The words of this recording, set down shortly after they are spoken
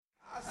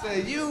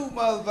said, you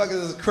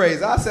motherfuckers is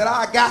crazy. I said,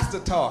 I got to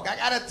talk. I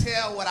got to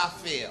tell what I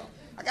feel.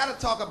 I got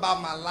to talk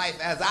about my life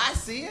as I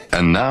see it.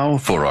 And now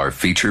for our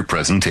feature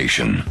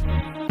presentation.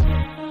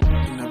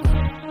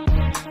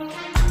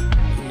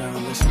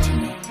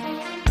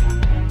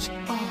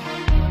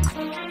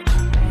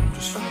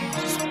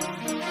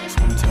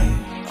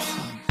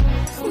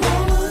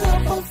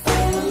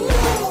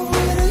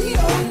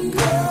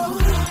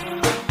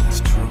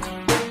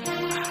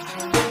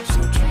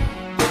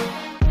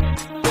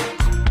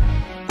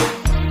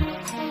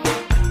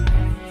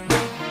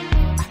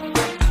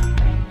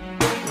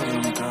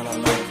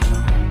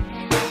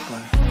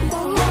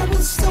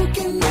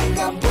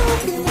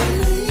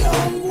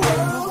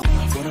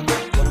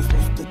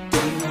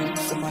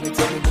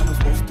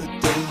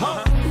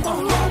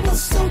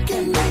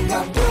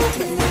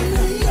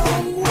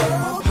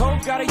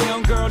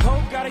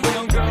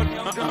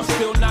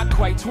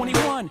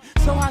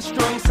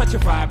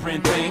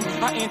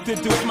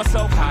 Introduce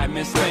myself, hi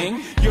Miss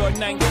Thing. You're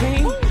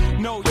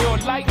 19, no, you're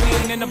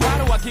lightning in the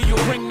bottle. I'll give you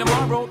a ring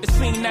tomorrow. The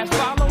scene that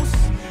follows,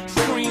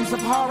 screams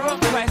of horror,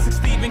 classic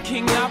Stephen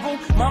King novel.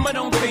 Mama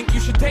don't think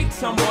you should date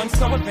someone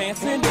so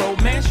advanced in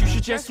romance. You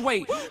should just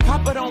wait.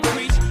 Papa don't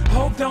preach,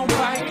 hope don't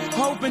bite.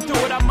 Hoping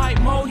through it I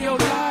might mold your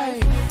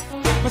life.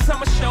 But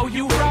I'ma show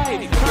you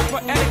right.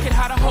 Proper etiquette,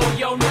 how to hold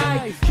your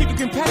knife. Keep it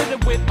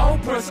competitive with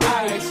Oprah's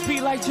eyes.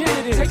 Be like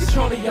Janet, take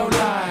control of your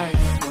life.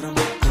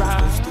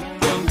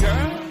 Right, young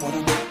girl.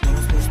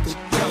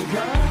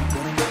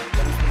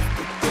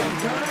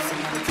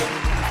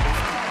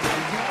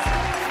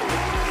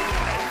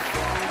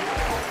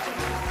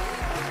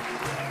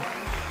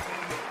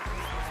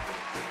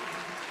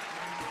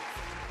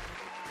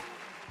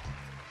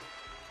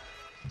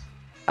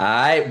 All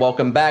right,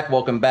 welcome back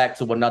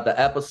to another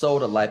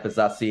episode of Life as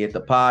I See It, the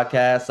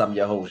podcast. I'm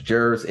your host,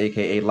 Jers,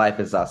 aka Life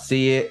as I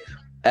See It,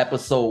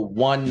 episode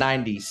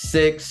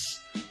 196.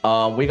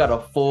 We got a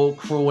full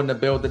crew in the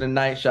building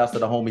tonight. Shouts to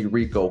the homie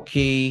Rico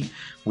Key.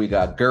 We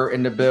got Gert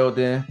in the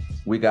building.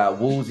 We got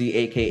Woozy,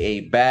 aka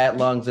Bad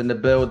Lungs, in the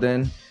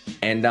building.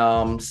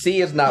 And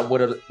C is not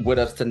with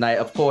us tonight.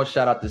 Of course,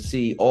 shout out to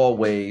C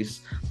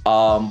always.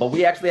 But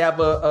we actually have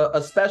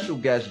a special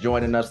guest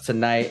joining us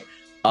tonight.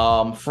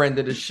 Friend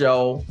of the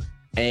show,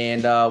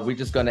 and we're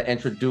just gonna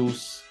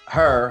introduce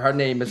her. Her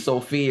name is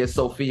Sophia.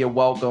 Sophia,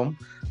 welcome.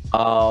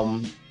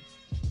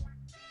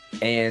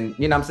 And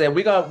you know what I'm saying,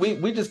 we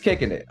just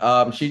kicking it.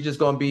 She's just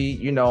gonna be,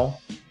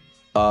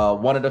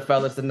 one of the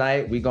fellas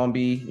tonight. We gonna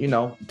be,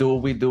 do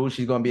what we do.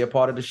 She's gonna be a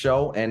part of the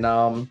show. And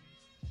I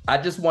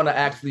just want to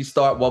actually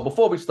start. Well,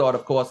 before we start,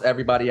 of course,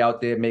 everybody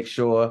out there, make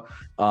sure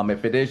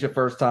if it is your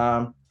first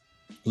time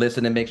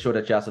listen, and make sure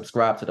that y'all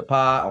subscribe to the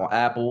pod on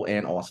Apple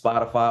and on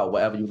Spotify or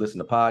wherever you listen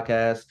to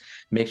podcasts.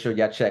 Make sure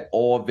y'all check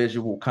all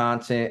visual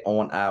content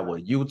on our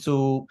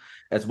YouTube,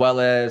 as well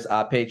as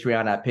our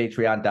Patreon at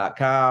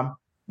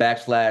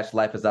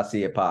patreon.com/Life as I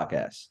See It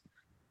podcast.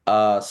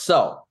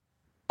 So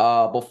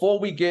before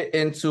we get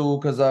into,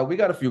 because we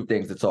got a few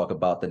things to talk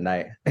about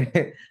tonight,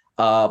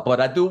 but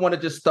I do want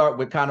to just start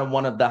with kind of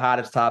one of the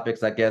hottest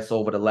topics, I guess,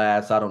 over the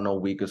last,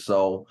 week or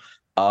so.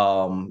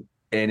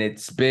 And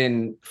it's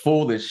been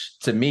foolish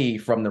to me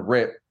from the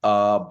rip,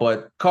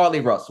 but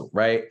Carlee Russell,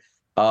 right?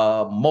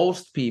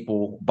 Most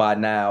people by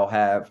now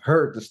have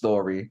heard the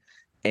story,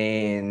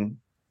 and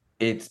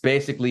it's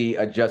basically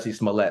a Jussie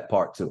Smollett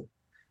part 2.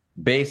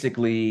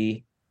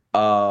 Basically,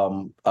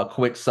 a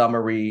quick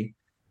summary.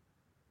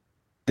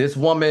 This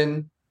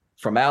woman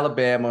from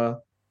Alabama,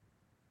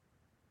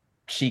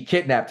 she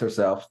kidnapped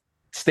herself,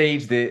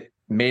 staged it,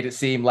 made it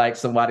seem like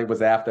somebody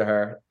was after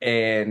her,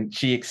 and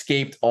she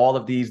escaped all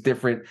of these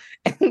different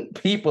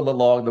people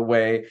along the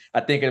way. I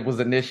think it was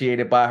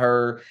initiated by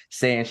her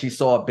saying she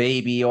saw a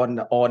baby on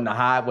the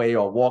highway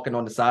or walking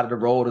on the side of the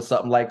road or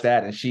something like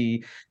that, and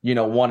she,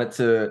 wanted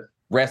to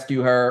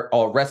rescue her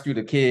or rescue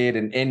the kid,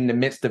 and in the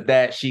midst of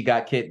that, she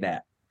got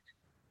kidnapped.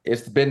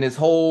 It's been this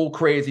whole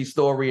crazy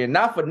story, and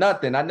not for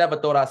nothing, I never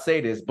thought I'd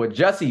say this, but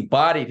Jussie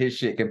bodied his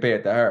shit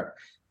compared to her,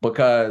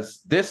 because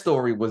this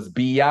story was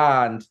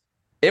beyond.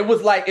 It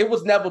was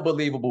never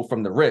believable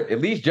from the rip.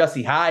 At least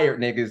Jussie hired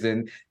niggas,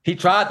 and he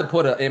tried to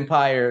put an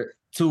Empire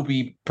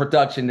 2B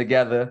production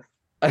together.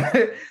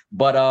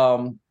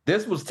 But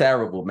this was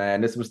terrible,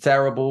 man. This was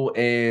terrible.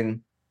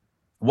 And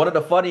one of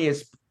the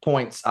funniest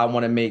points I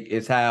want to make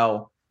is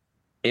how,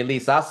 at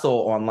least I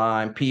saw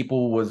online,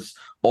 people was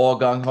all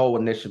gung-ho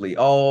initially.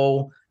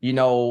 Oh,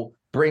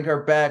 bring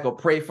her back or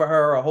pray for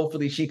her or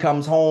hopefully she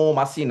comes home.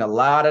 I seen a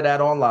lot of that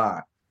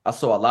online.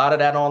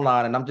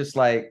 And I'm just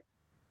like,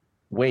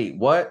 wait,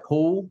 what?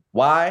 Who?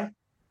 Why?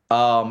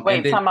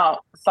 Wait, time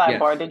out.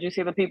 Sidebar. Yes. Did you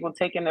see the people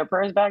taking their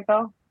prayers back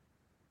though?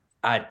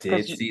 I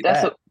did see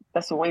that.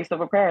 That's a waste of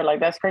a prayer. Like,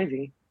 that's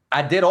crazy.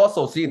 I did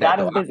also see that.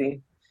 God is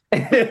busy.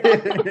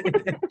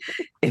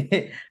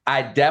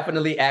 I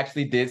definitely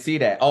actually did see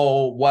that.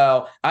 Oh,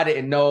 well, I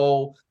didn't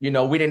know, we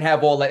didn't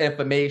have all the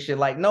information.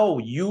 Like, no,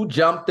 you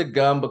jumped the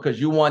gun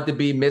because you wanted to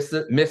be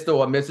Mr.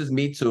 or Mrs.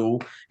 Me Too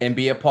and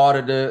be a part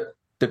of the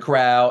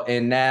crowd.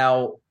 And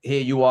now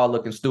here you are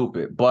looking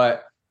stupid.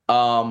 But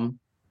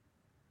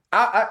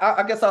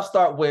I guess I'll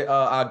start with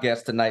our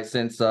guest tonight,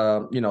 since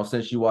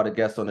since you are the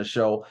guest on the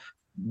show.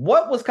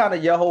 What was kind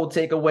of your whole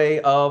takeaway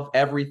of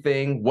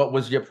everything? What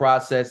was your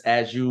process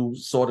as you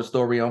saw the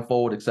story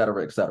unfold, et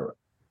cetera, et cetera?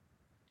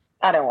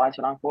 I didn't watch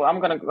it on full. I'm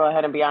gonna go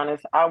ahead and be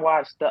honest. I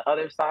watched the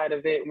other side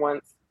of it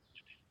once.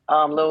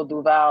 Lil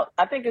Duval,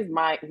 I think it's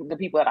the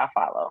people that I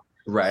follow.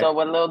 Right. So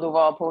when Lil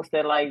Duval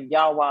posted like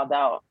y'all wild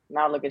out,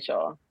 now look at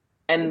y'all.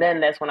 And then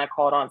that's when I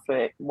caught on to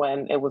it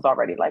when it was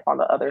already like on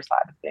the other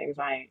side of things.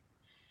 I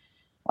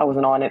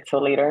wasn't on it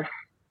till later.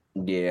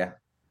 Yeah.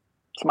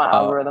 It's my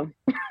algorithm.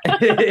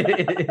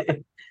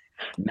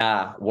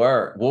 Nah,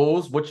 word.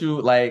 Wolves, what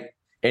you like?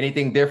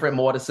 Anything different,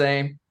 more the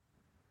same?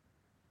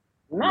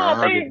 No,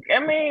 I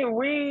mean,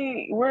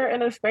 we're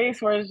in a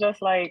space where it's just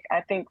like,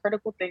 I think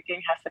critical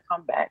thinking has to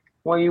come back.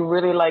 When you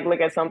really like look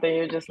at something,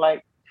 you're just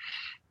like,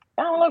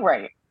 that don't look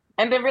right.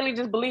 And then really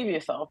just believe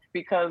yourself,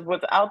 because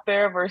what's out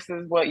there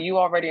versus what you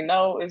already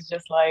know is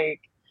just like,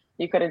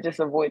 you could have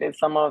just avoided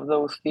some of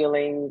those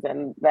feelings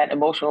and that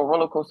emotional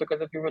roller coaster.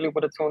 Because if you really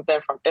would have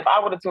if I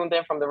would have tuned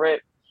in from the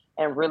rip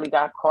and really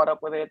got caught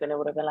up with it, then it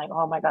would have been like,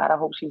 oh my God, I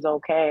hope she's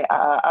okay.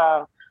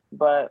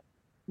 But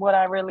would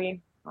I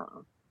really?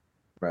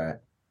 Right.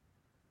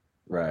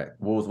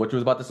 What you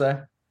was about to say?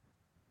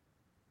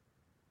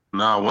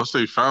 Nah, once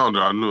they found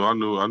her, I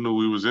knew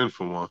we was in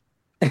for one.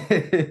 They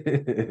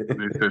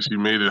said she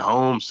made it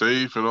home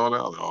safe and all that.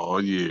 I was like, oh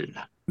yeah.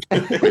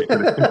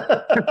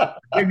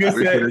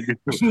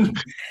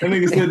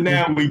 Nigga said,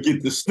 now we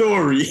get the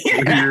story.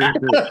 Yeah.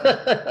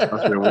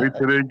 I said, wait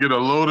till they get a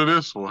load of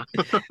this one.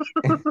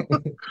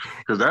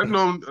 Because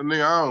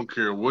nigga, I don't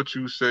care what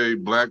you say,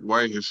 black,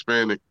 white,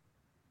 Hispanic.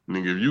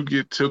 Nigga, if you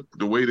get took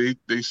the way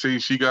they say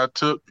she got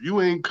took,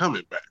 you ain't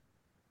coming back.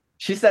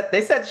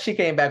 They said she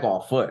came back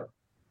on foot.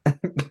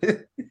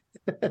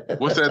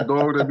 What's that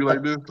dog that be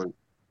like this? Like,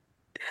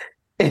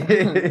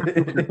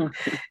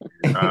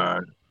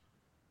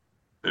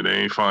 and they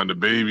ain't find the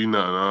baby,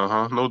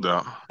 nothing. No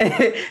doubt.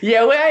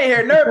 Yeah, we ain't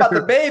hear nothing about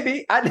the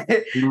baby. I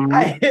ain't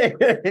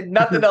hear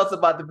nothing else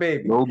about the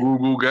baby. No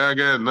Google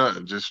Gaga,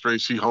 nothing. Just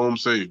straight, she home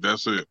safe.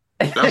 That's it.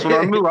 That's what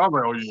I knew. I was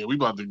like, oh yeah, we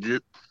about to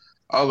get.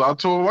 I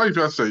told my wife,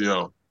 I said,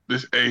 yo,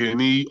 this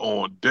A&E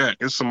on deck.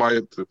 It's somebody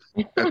at the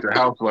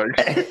house like,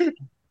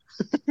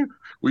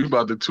 we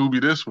about to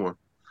Tubi this one.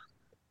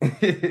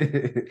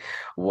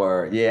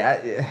 Word.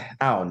 Yeah,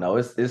 I don't know.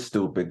 It's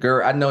stupid.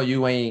 Girl, I know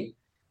you ain't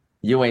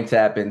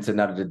tap into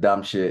none of the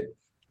dumb shit.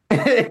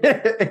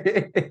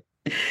 Because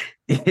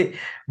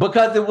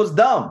it was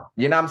dumb.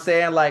 You know what I'm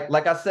saying?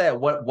 Like I said,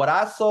 what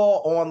I saw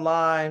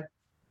online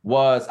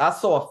was I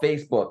saw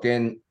Facebook,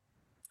 and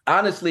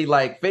honestly,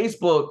 like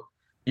Facebook,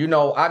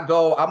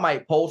 I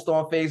might post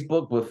on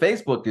Facebook, but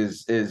Facebook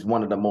is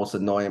one of the most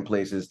annoying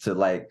places to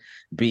like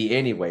be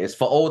anyway. It's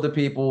for older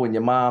people and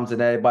your moms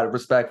and everybody,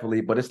 respectfully,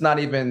 but it's not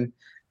even,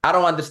 I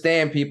don't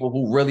understand people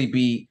who really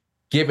be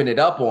giving it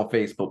up on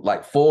Facebook,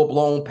 like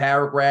full-blown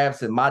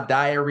paragraphs in my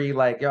diary.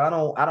 Like,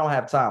 yo, I don't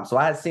have time. So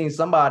I had seen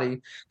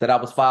somebody that I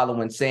was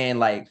following saying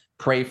like,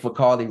 pray for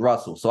Carlee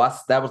Russell. So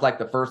that was like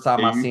the first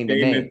time I seen the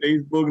name.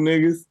 Facebook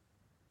niggas?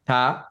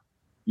 Huh?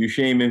 You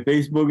shaming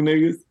Facebook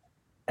niggas?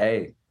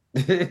 Hey.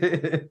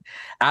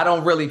 I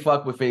don't really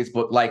fuck with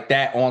Facebook like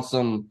that on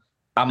some.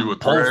 I'm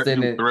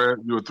posting it.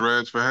 You a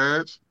threads for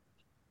heads?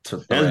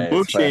 That's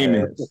book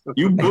shaming.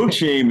 You book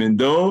shaming,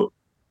 dog.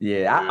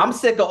 Yeah, I'm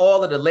sick of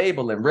all of the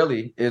labeling.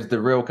 Really, is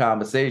the real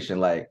conversation.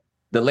 Like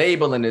the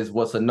labeling is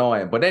what's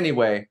annoying. But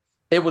anyway,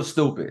 it was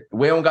stupid.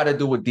 We don't got to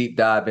do a deep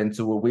dive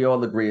into it. We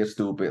all agree it's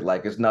stupid.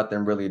 Like it's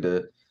nothing really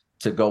to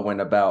go in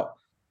about.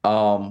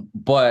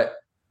 But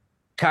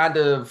kind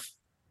of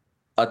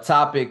a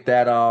topic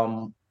that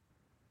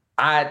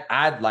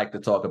I'd like to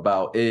talk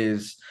about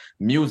is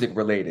music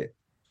related.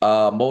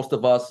 Most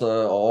of us,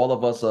 all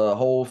of us are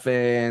Hov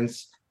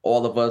fans.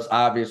 All of us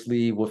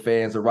obviously were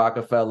fans of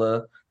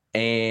Rocafella.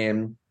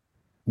 And,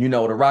 the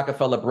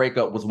Rocafella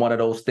breakup was one of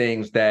those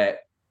things that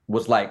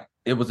was like,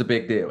 it was a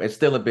big deal. It's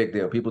still a big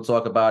deal. People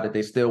talk about it.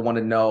 They still want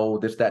to know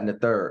this, that, and the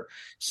third.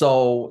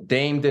 So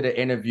Dame did an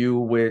interview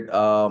with,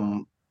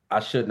 I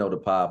should know the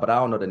pod, but I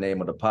don't know the name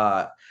of the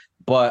pod.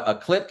 But a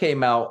clip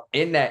came out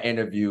in that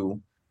interview,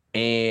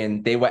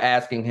 and they were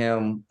asking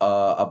him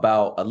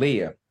about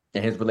Aaliyah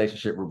and his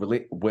relationship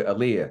with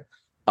Aaliyah.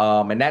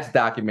 And that's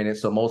documented,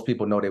 so most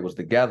people know they was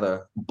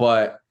together.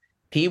 But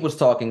he was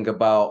talking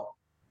about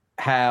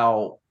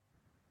how,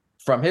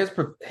 from his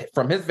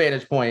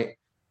vantage point,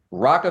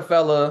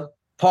 Rocafella,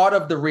 part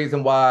of the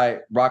reason why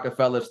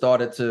Rocafella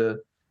started to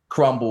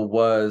crumble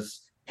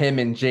was him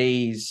and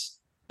Jay's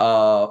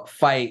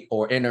fight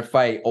or inner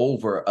fight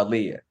over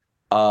Aaliyah.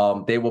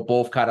 They were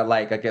both kind of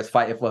like, I guess,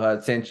 fighting for her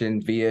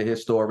attention via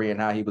his story and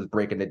how he was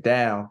breaking it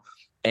down.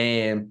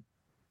 And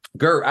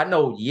Gert, I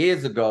know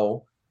years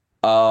ago,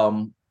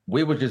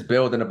 we were just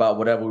building about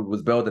whatever we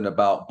was building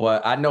about,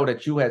 but I know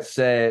that you had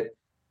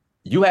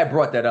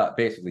brought that up,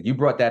 basically. You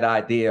brought that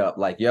idea up,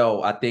 like,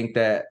 yo, I think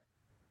that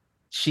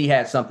she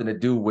had something to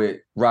do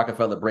with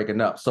Rocafella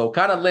breaking up. So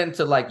kind of lend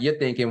to like your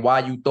thinking, why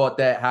you thought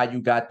that, how you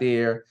got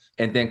there,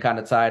 and then kind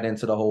of tie it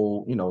into the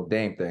whole,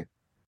 Dame thing.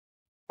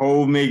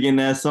 Hov making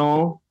that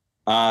song,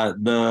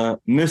 the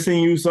Missing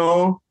You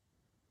song,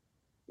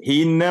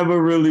 he never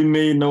really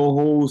made no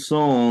whole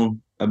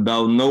song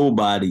about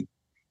nobody.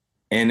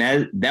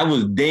 And that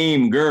was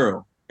Dame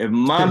Girl. If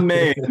my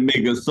man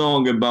make a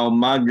song about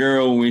my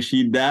girl when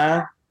she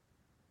died,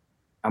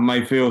 I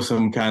might feel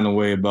some kind of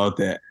way about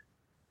that.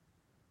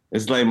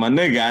 It's like, my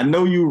nigga, I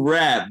know you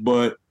rap,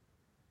 but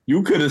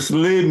you could have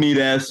slid me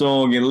that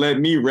song and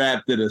let me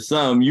rap to the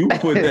something. You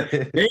put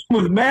that. Dame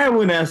was mad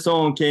when that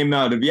song came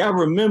out. If y'all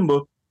remember,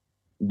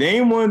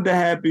 Dame wasn't the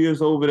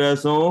happiest over that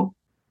song.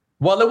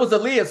 Well, it was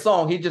Aaliyah's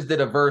song. He just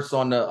did a verse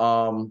on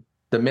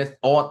the myth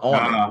on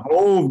it.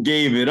 Hov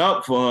gave it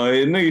up for her.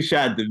 Nigga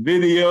shot the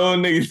video.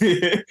 Nigga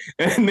did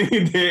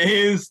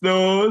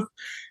Ensues.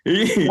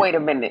 Wait a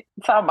minute.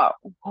 Talk about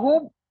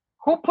who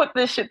put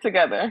this shit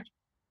together?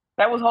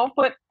 That was Hov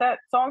put that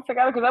song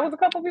together, because that was a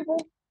couple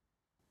people.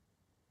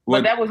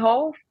 But that was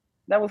Hov.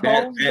 That was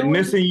Hov. That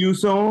Missing You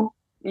song.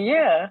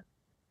 Yeah.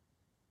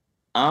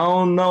 I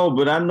don't know,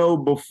 but I know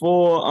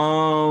before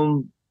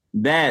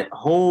that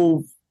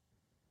Hov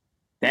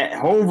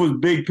was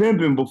big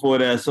pimping before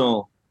that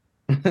song.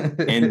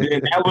 And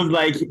then that was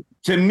like,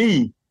 to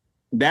me,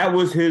 that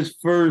was his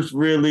first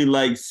really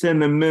like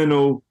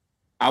sentimental,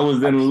 I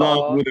was in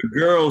love with a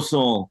girl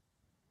song.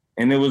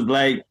 And it was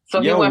like,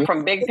 so he went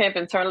from big pimp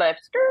and turn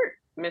left, skirt,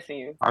 Missing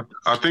You.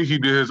 I think he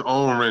did his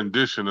own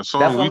rendition. The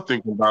song we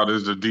thinking about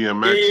is the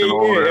DMX and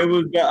all that. It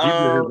was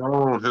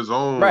he did his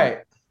own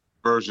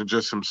version,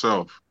 just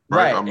himself.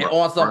 Right, and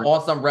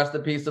on some Rest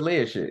in Peace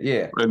Aaliyah shit,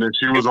 yeah. And then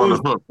she was on the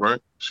hook, right?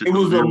 It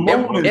was a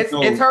moment.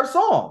 It's her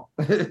song.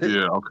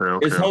 Yeah,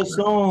 okay. It's her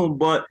song,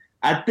 but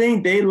I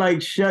think they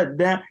like shut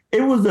down.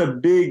 It was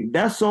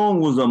that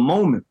song was a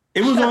moment.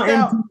 It was on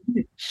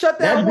MTV. Shut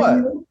down what?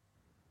 Video,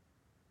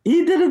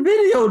 he did a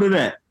video to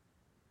that.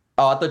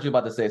 Oh, I thought you were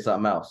about to say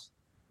something else.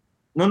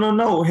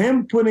 No.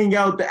 Him putting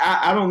out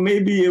I don't,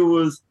 maybe it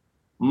was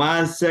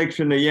my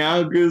section of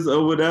Yonkers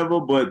or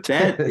whatever, but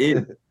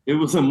it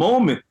was a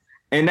moment.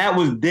 And that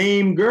was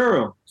Dame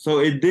Girl. So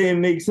it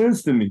didn't make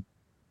sense to me.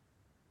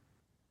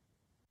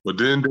 But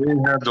then they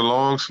have the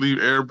long sleeve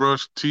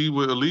airbrush tee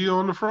with Aaliyah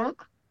on the front?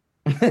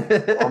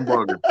 I'm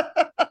bugging.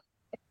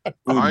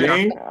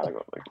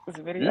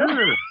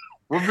 Yeah.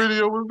 What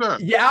video was that?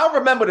 Yeah, I don't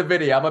remember the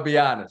video. I'm going to be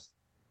honest.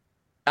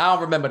 I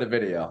don't remember the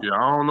video. Yeah,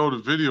 I don't know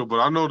the video, but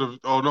I know the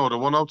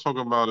one I'm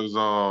talking about is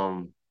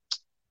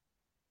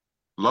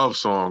Love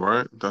Song,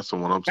 right? That's the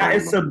one I'm talking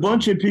about. It's a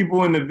bunch of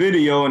people in the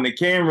video, and the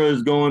camera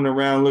is going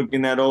around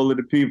looking at all of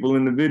the people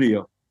in the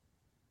video.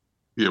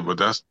 Yeah, but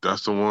that's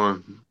the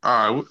one.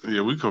 All right,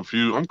 yeah, we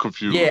confused. I'm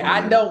confused. Yeah,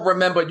 I don't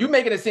remember. You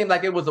making it seem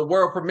like it was a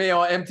world premiere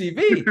on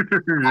MTV.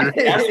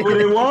 That's what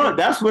it was.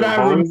 That's what I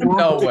remember.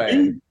 No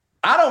way.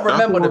 I don't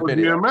remember the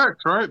video. DMX,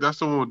 right? That's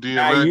the one with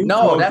DMX.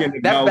 No,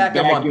 that's back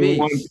in One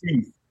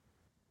Piece.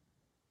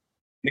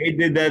 They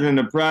did that in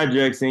the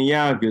projects in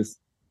Yonkers.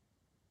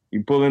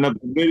 You pulling up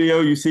the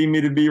video, you see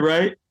me to be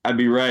right, I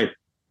be right.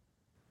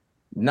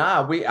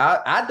 Nah,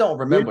 I don't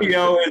remember.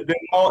 Video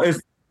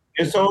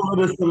it's all of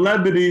the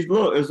celebrities.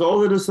 Look, it's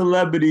all of the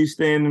celebrities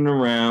standing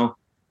around,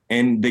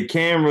 and the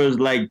camera is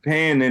like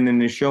panning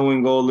and it's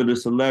showing all of the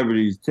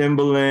celebrities.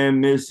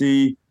 Timberland,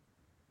 Missy,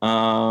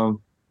 all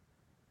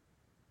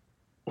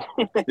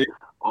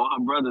our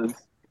brothers.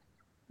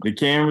 The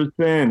camera's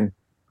panning.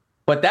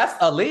 But that's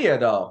Aaliyah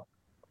though.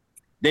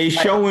 They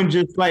showing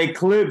just like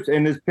clips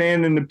and it's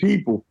panning the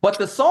people. But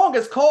the song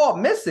is called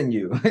Missing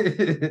You.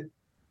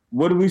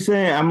 What are we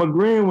saying? I'm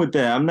agreeing with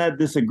that. I'm not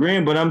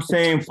disagreeing, but I'm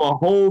saying for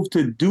Hov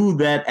to do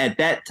that at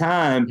that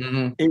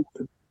time, it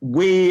was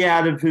way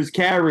out of his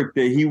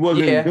character. He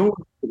wasn't doing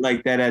it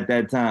like that at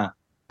that time.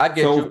 I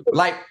get you.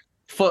 Like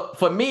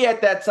for me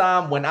at that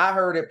time, when I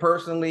heard it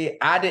personally,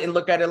 I didn't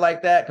look at it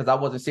like that because I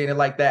wasn't seeing it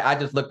like that. I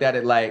just looked at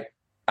it like,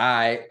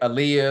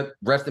 Aaliyah,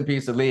 rest in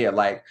peace, Aaliyah.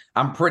 Like,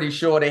 I'm pretty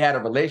sure they had a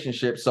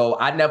relationship, so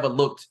I never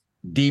looked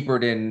deeper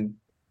than,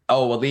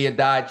 Aaliyah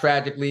died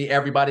tragically.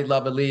 Everybody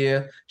loved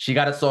Aaliyah. She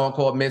got a song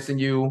called Missing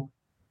You.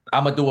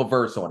 I'm going to do a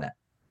verse on that.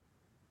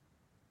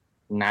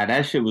 Nah,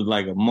 that shit was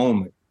like a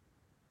moment.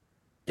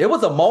 It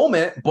was a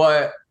moment,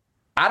 but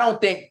I don't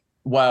think,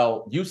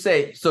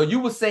 you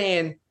were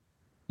saying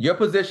your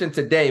position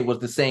today was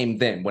the same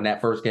then when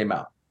that first came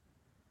out.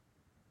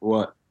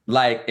 What?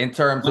 Like, in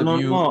terms of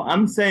you. No,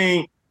 I'm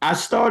saying I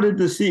started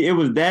to see it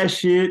was that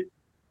shit.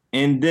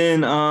 And then,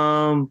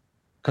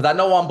 because I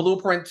know on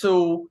Blueprint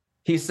 2,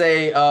 he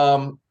say,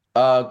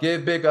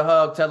 give Big a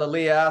hug, tell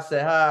Aaliyah I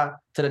said hi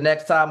to the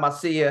next time I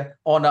see you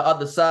on the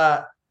other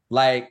side.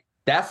 Like,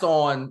 that's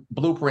on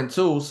Blueprint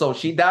 2. So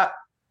she died.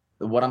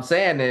 What I'm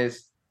saying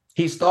is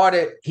he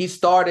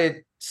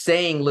started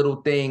saying little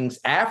things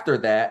after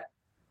that,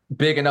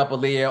 bigging up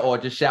Aaliyah or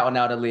just shouting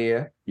out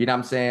Aaliyah. You know what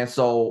I'm saying?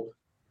 So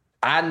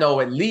I know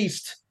at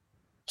least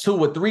 2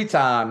 or 3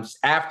 times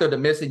after the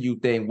Missing You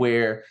thing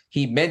where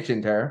he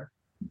mentioned her,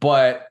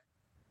 but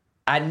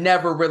I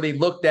never really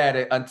looked at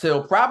it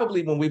until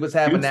probably when we was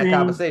having that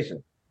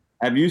conversation.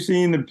 Have you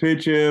seen the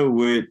picture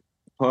with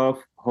Puff,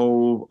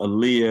 Hove,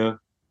 Aaliyah,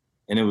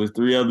 and it was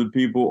 3 other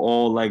people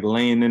all like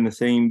laying in the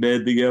same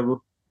bed together?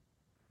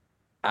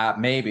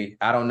 Maybe.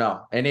 I don't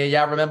know. Any of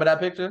y'all remember that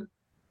picture?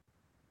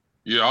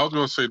 Yeah, I was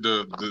gonna say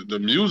the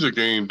music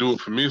ain't do it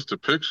for me. It's the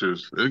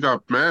pictures. They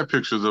got mad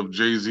pictures of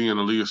Jay-Z and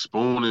Aaliyah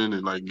spooning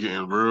and like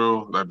getting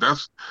real. Like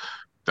that's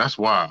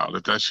wild.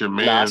 If that's your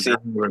man,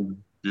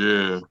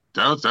 yeah,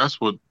 that's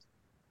what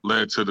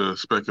led to the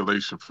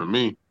speculation for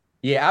me.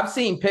 Yeah, I've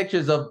seen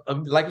pictures of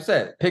like you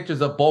said,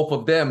 pictures of both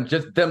of them,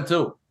 just them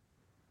two,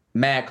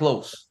 mad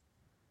close.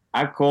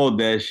 I called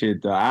that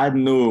shit though. I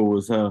knew it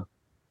was her.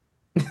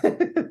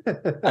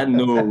 I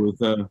knew it was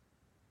her.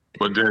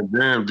 But then,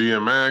 damn,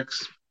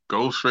 DMX,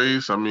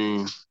 Ghostface. I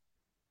mean,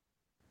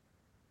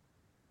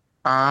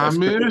 I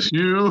miss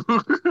you.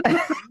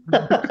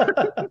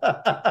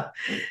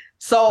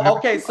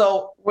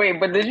 So wait,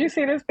 but did you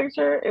see this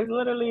picture? It's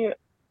literally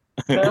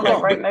they're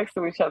like right next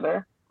to each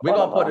other. We're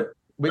gonna put it.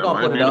 We're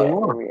gonna put it up.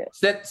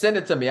 Send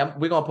it to me.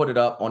 We're gonna put it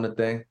up on the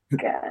thing.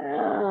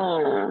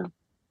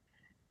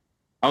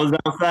 I was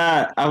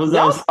outside.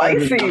 Y'all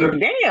spicy.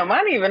 Damn, I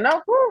didn't even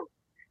know. Whew.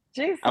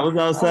 Jesus. I was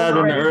outside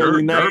in the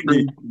early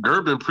 90s.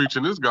 Gerb been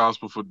preaching this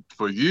gospel for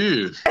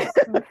years.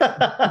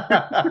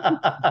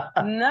 Not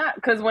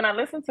because when I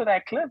listened to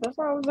that clip, that's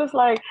why I was just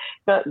like,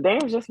 they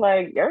was just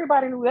like,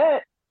 everybody knew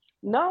that.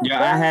 No.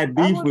 Yeah, I had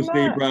beef with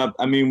state property.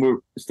 I mean,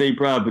 with state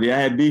property. I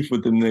had beef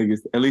with them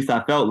niggas. At least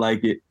I felt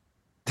like it.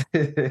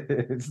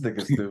 This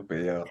nigga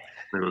stupid, yo.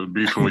 It was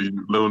beefing with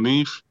Lil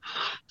Neef.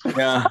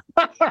 Yeah,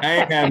 I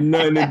ain't have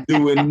nothing to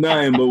do with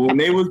nothing. But when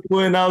they was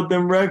putting out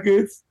them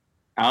records,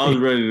 I was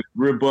ready to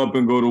rip up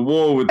and go to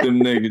war with them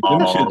niggas.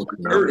 Them shit's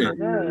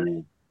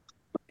hurting.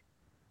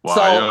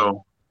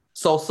 Wow.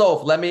 So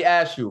Soph, let me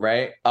ask you,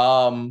 right?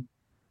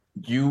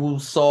 You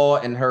saw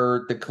and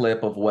heard the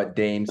clip of what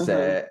Dame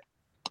said.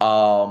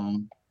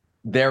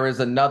 There is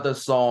another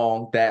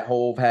song that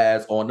Hove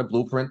has on the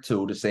Blueprint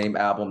 2, the same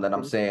album that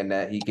I'm saying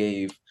that he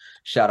gave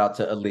shout out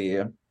to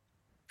Aaliyah.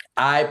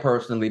 I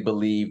personally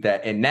believe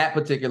that in that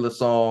particular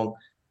song,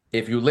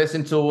 if you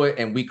listen to it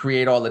and we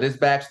create all of this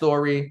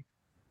backstory,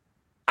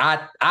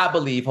 I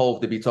believe Hove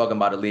to be talking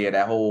about Aaliyah,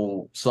 that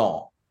whole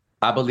song.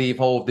 I believe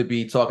Hove to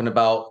be talking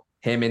about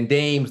him and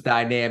Dame's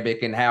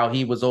dynamic and how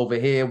he was over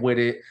here with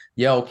it.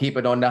 Yo, keep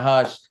it on the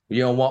hush.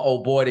 You don't want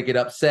old boy to get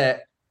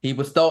upset. He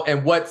was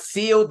and what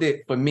sealed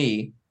it for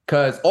me,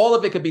 because all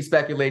of it could be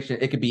speculation.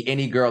 It could be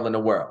any girl in the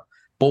world.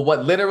 But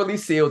what literally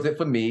seals it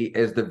for me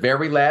is the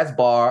very last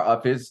bar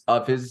of his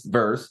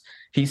verse.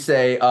 He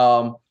say,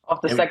 off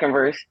the second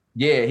verse.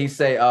 Yeah, he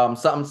say,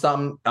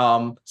 something,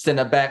 send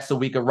her back so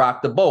we can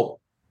rock the boat.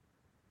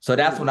 So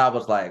that's when I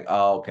was like,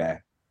 oh, okay.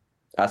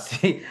 I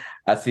see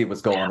what's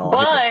going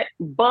on.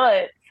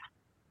 But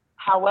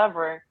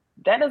however,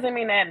 that doesn't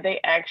mean that they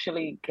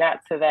actually got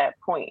to that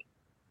point.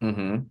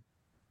 100%.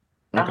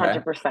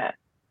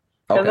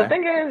 Because the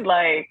thing is,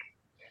 like,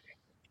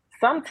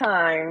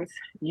 sometimes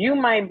you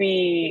might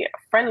be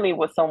friendly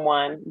with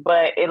someone,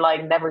 but it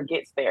like never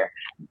gets there.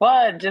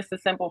 But just the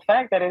simple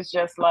fact that it's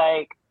just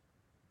like,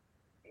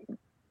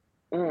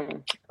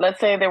 let's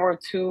say there were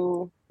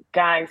 2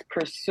 guys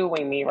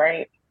pursuing me,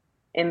 right?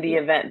 In the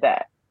event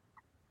that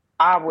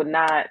I would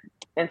not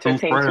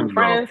entertain 2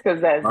 friends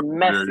because that's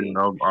messy.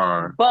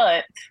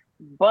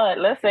 But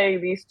let's say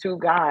these 2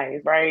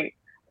 guys, right?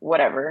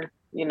 Whatever,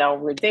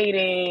 we're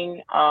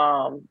dating.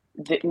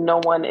 No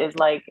one is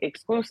like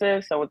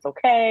exclusive, so it's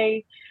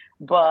okay.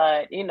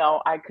 But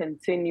I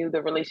continue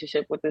the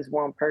relationship with this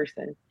one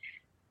person.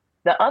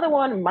 The other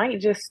one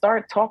might just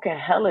start talking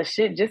hella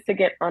shit just to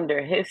get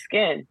under his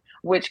skin,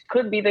 which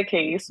could be the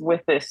case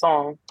with this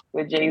song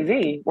with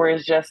Jay-Z, where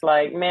it's just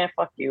like, man,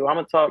 fuck you, I'm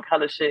gonna talk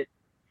hella shit.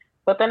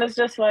 But then it's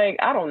just like,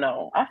 I don't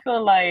know. I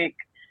feel like,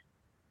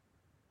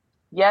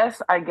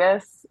 yes, I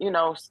guess,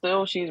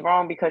 still she's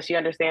wrong because she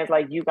understands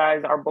like you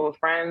guys are both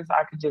friends.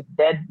 I could just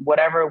dead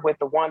whatever with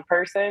the one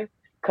person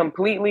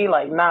completely.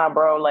 Like, nah,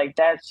 bro, like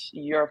that's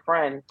your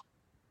friend.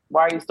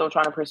 Why are you still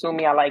trying to pursue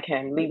me? I like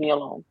him. Leave me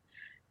alone.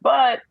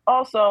 But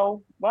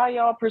also, why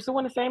y'all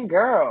pursuing the same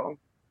girl?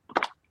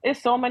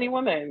 It's so many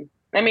women.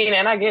 I mean,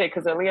 and I get it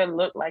because Aaliyah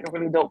looked like a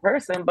really dope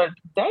person, but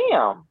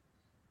damn,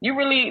 you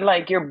really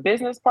like your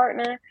business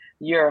partner,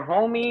 your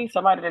homie,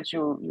 somebody that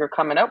you're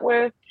coming up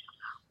with.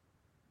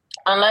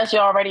 Unless you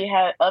already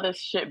had other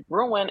shit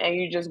brewing and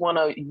you just want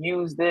to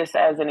use this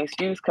as an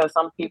excuse because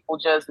some people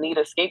just need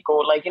a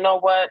scapegoat. Like, you know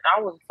what?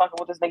 I was fucking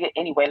with this nigga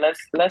anyway.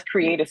 Let's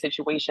create a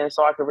situation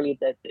so I can really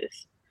dead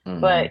this.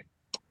 But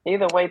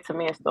either way, to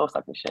me, it's still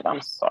sucking shit. I'm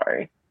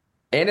sorry.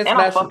 And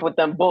I fuck with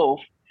them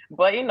both.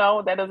 But,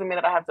 that doesn't mean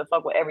that I have to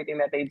fuck with everything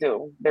that they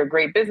do. They're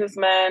great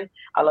businessmen.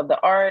 I love the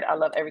art. I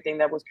love everything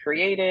that was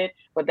created.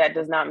 But that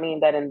does not mean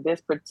that in this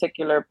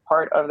particular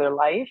part of their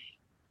life,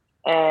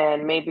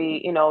 and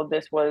maybe,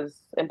 this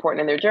was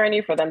important in their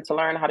journey for them to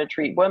learn how to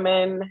treat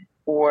women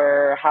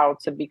or how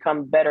to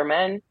become better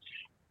men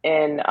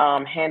and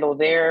handle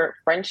their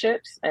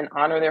friendships and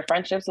honor their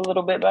friendships a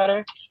little bit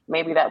better.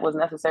 maybe that was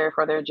necessary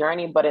for their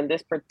journey. But in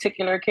this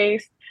particular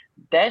case,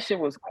 that shit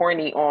was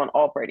corny on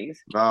all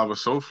parties. Nah, but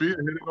Sophia hit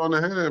it on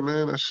the head,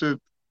 man. That shit,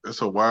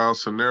 it's a wild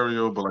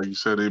scenario, but like you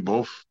said, they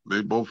both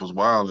was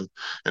wild,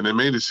 and they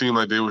made it seem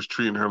like they was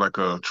treating her like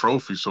a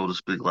trophy, so to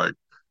speak, like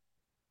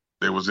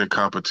they was in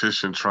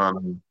competition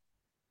trying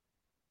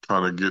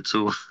to get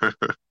to her.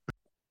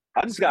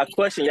 I just got a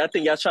question. Y'all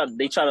think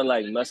they try to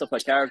like mess up her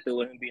character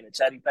with him being a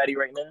chatty patty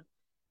right now?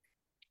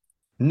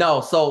 No.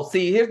 So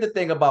see, here's the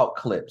thing about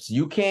clips.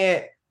 You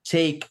can't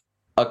take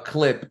a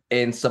clip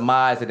and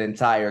surmise an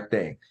entire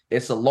thing.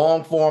 It's a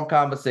long form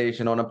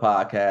conversation on a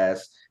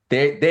podcast.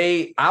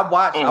 I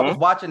was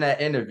watching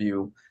that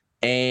interview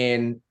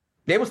and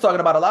they was talking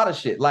about a lot of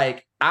shit.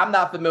 Like, I'm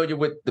not familiar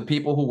with the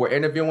people who were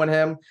interviewing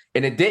him,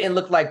 and it didn't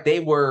look like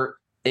they were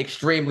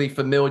extremely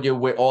familiar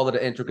with all of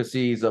the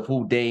intricacies of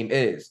who Dame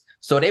is.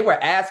 So they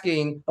were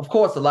asking, of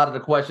course, a lot of the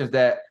questions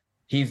that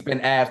he's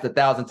been asked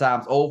 1,000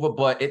 times over,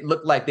 but it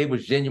looked like they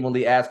was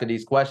genuinely asking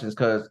these questions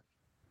because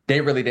they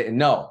really didn't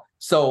know.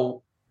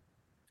 So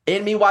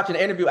in me watching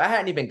the interview, I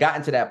hadn't even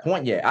gotten to that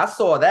point yet. I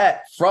saw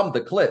that from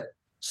the clip.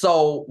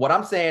 So what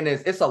I'm saying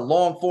is it's a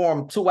long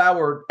form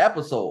 2-hour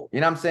episode.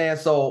 You know what I'm saying?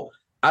 So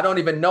I don't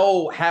even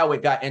know how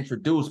it got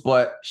introduced,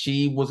 but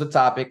she was a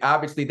topic.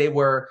 Obviously, they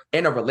were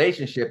in a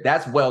relationship.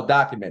 That's well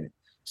documented.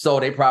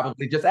 So they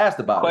probably just asked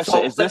about it.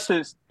 Question: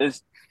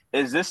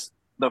 Is this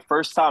the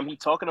first time he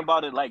talking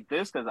about it like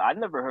this? Because I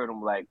never heard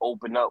him like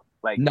open up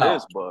like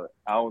this, but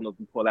I don't know if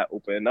you call that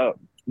opening up.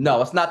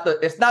 No, it's not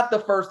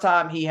the first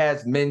time he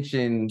has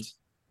mentioned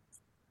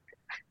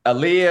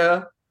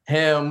Aaliyah,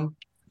 him,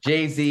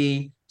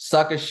 Jay-Z,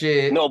 sucker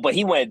shit. No, but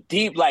he went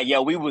deep. Like,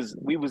 yo, we was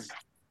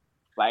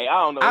like, I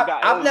don't know.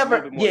 I've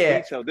never,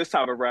 detail this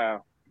time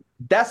around.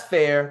 That's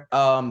fair.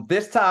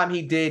 This time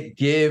he did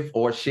give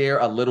or share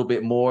a little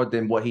bit more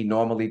than what he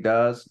normally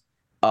does.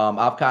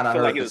 I've kind of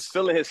heard like he was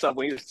feeling himself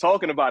when he was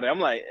talking about it. I'm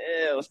like,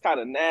 it was kind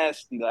of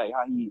nasty. Like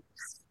how he,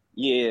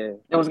 It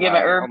was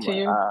giving herb to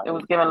you. It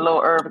was giving a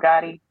little herb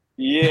Gotti.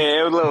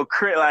 Yeah, it was a little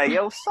crit. Like,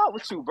 yo, what's up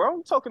with you, bro?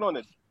 I'm talking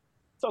on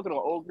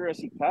old girl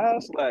she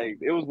passed. Like,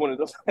 it was one of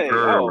those things.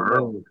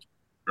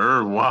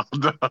 Wild.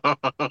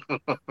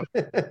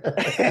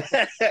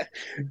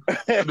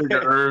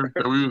 Nigga Herb,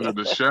 we was in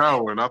the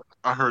shower and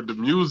I heard the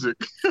music.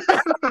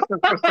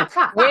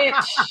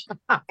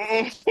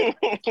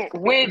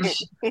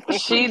 which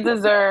she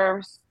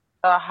deserves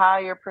a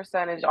higher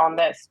percentage on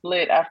that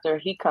split after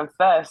he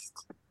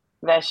confessed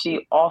that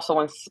she also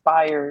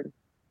inspired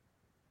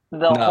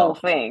the whole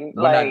thing.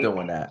 We're not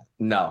doing that.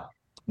 No.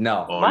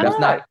 That's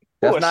not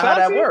how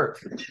that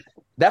works.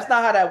 That's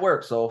not how that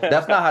works. So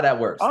that's not how that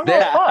works.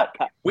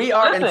 We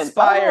are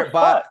inspired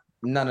by.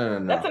 No.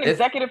 That's an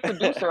executive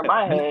producer in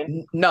my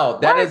head. No,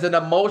 that is an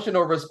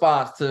emotional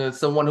response to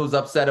someone who's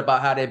upset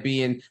about how they're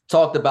being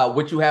talked about,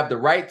 which you have the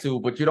right to,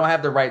 but you don't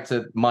have the right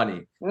to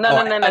money.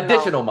 No.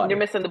 Additional money. You're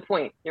missing the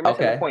point.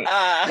 The point.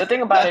 The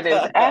thing about it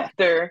is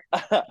after,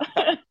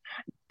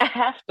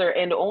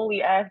 and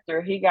only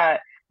after he got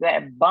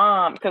that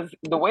bomb, because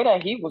the way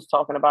that he was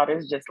talking about it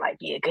is just like,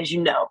 because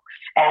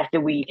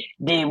after we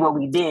did what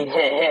we did,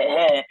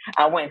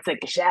 I went and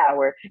took a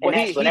shower, and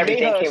that's when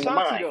everything came to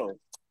mind.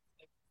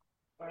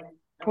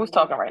 Who's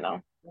talking right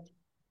now?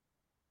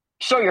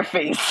 Show your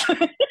face.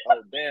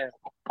 Oh, damn.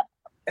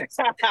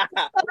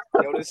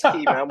 Yo, this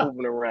key, man, I'm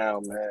moving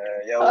around, man.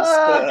 Yo, what's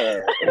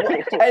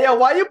good? Hey, yo,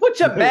 why you put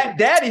your Mac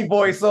Daddy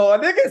voice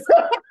on, niggas?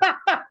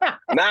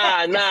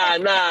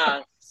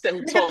 Nah. Said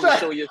who told me to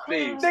show your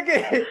face.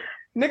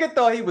 Nigga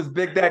thought he was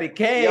Big Daddy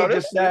Kane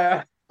just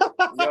now.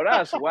 Yo,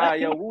 that's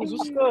wild. Yo,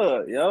 what's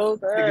good? Yo,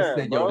 damn, nigga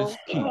said, yo, this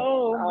key.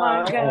 Oh,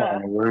 my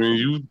God.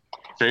 You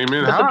came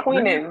in but hot. The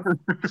point is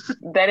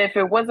that if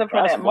it wasn't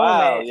for that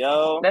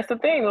moment, that's the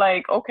thing.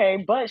 Like,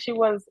 okay, but she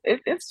was,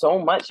 it's so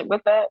much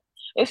with that.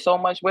 It's so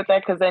much with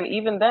that, because then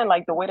even then,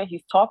 like the way that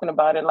he's talking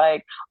about it,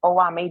 like, oh,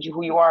 I made you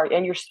who you are,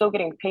 and you're still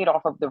getting paid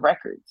off of the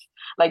records.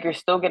 Like, you're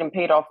still getting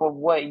paid off of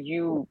what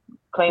you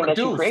claim that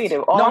you created.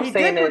 All I'm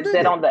saying is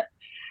that on the...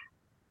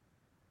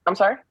 I'm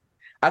sorry?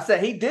 I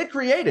said he did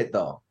create it,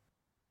 though.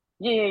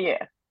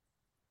 Yeah.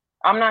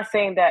 I'm not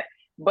saying that,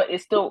 but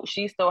it's still,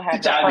 she still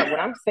had that part. What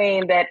I'm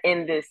saying that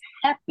in this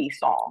happy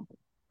song,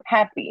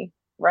 happy,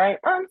 right?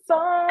 I'm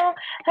so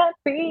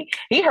happy.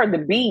 He heard the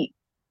beat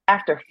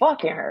after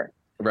fucking her.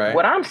 Right.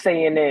 What I'm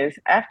saying is,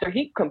 after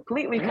he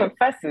completely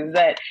confesses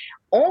that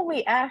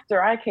only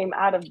after I came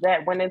out of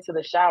that, went into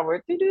the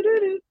shower, I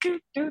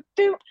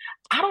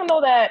don't know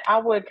that I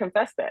would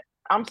confess that.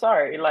 I'm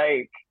sorry.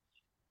 Like,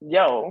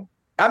 yo.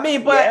 I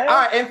mean, but all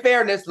right, in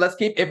fairness,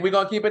 if we're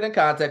going to keep it in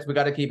context, we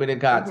got to keep it in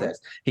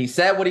context. He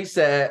said what he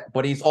said,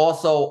 but he's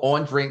also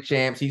on Drink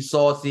Champs. He's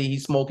saucy.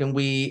 He's smoking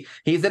weed.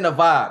 He's in the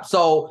vibe.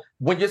 So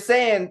when you're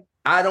saying,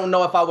 I don't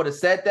know if I would have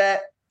said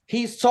that,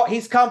 he's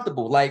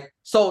comfortable. Like,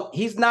 so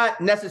he's not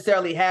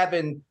necessarily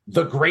having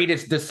the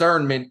greatest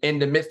discernment in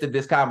the midst of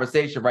this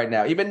conversation right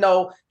now, even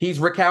though he's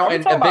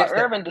recounting events. About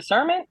urban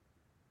discernment?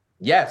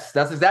 Yes,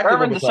 that's exactly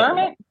urban what we're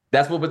discernment.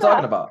 That's what we're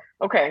talking about.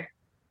 Okay.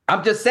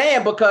 I'm just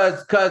saying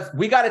because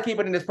we got to keep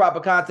it in this proper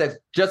context.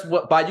 Just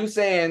by you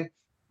saying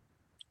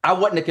I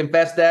wouldn't have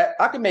confessed that,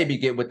 I could maybe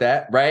get with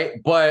that,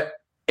 right? But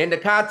in the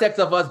context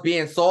of us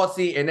being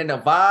saucy and in the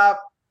vibe,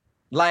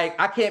 like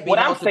I can't be. What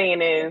I'm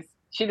saying is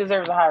she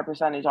deserves a higher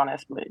percentage on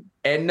that split.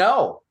 And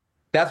no,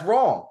 that's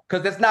wrong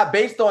because it's not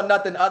based on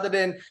nothing other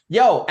than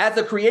as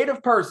a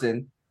creative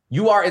person,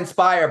 you are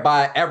inspired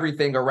by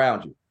everything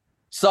around you.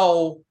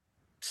 So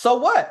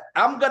what?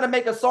 I'm gonna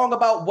make a song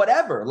about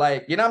whatever.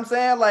 Like, you know what I'm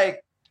saying?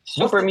 Like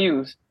Super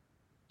Muse.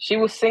 She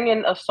was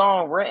singing a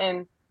song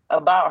written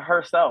about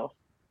herself.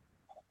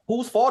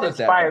 Whose fault is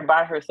that? Inspired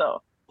by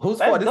herself. Whose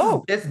fault?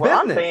 It's what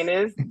business. I'm saying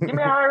is, give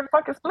me a higher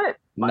fucking split,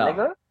 my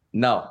nigga.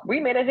 No. We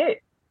made a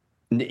hit.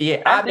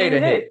 Yeah, I made a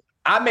hit.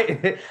 I made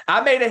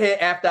a hit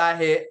after I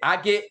hit. I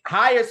get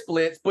higher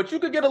splits, but you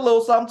could get a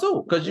little something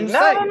too, because you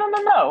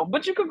No.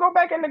 But you could go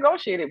back and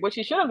negotiate it. What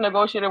she should have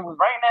negotiated was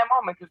right in that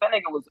moment, because that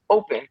nigga was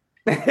open.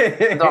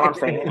 That's all I'm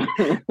saying.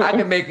 I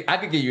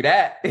could give you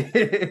that.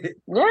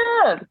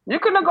 Yeah, you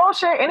can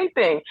negotiate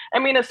anything. I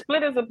mean, a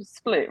split is a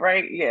split,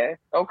 right? Yeah.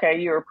 Okay,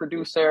 you're a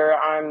producer.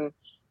 I'm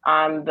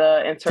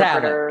the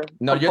interpreter. Talent.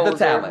 No, you're the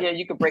talent. Yeah,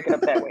 you could break it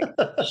up that way.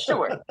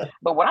 Sure.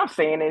 But what I'm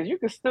saying is you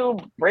could still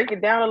break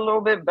it down a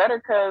little bit better,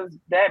 because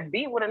that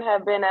beat wouldn't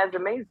have been as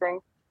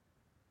amazing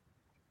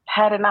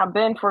had it not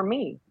been for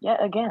me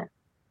yet again.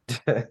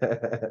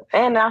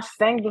 And I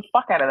sang the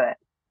fuck out of that.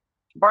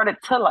 Brought it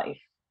to life.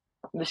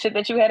 The shit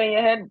that you had in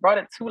your head brought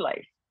it to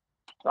life.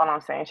 That's all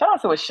I'm saying. Shout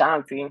out to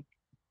Ashanti.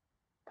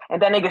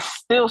 And that nigga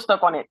still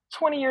stuck on it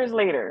 20 years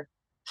later.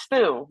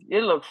 Still,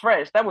 it looked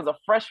fresh. That was a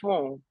fresh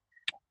wound.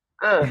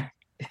 Ugh.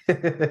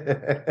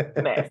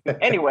 Nasty.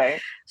 Anyway,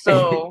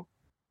 so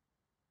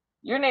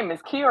your name is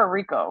Key or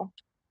Rico?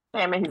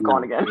 Damn it, he's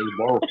gone again.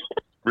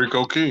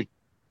 Rico Key.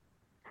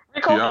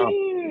 Rico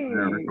Key.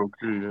 Yeah, Rico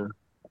Key, yeah.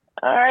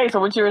 All right, so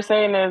what you were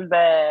saying is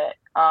that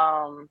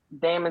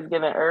Dame is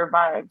giving Irv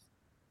vibes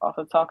off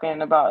of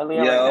talking about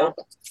Aaliyah right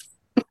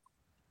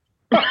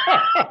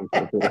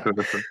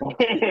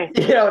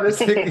now. This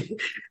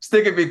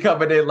nigga be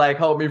coming in like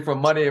homie from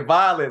Money and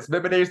Violence.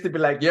 Remember they used to be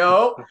like,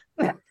 yo.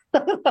 He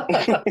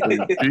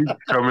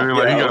coming in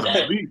like he got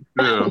a beat.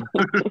 Yeah.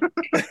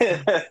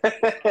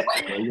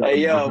 Hey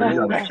yo. Hey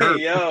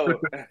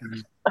yo.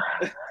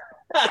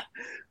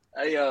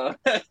 Got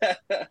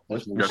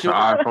the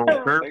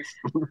iPhone shirt.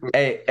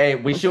 Hey,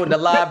 we shooting the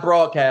live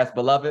broadcast,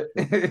 beloved.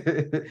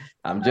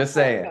 I'm just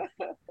saying.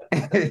 He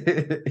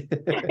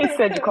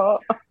said you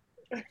called.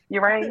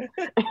 You rang.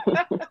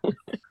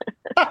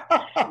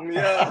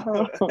 Yeah.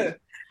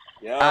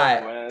 Yo, all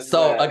right. man,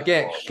 so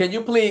again, can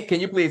you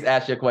please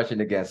ask your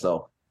question again?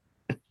 So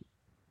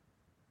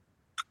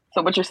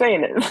what you're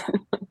saying is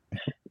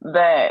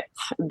that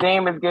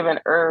Dame is giving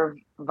Irv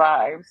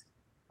vibes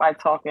by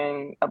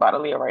talking about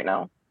Aaliyah right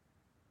now.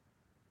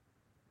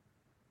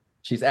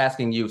 She's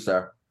asking you,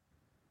 sir.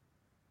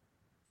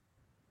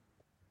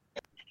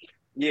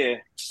 Yeah.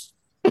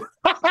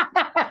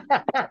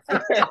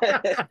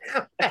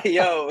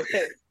 Yo,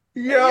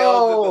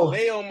 the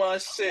delay on my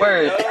shit.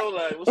 Word. Yo,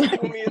 like, what you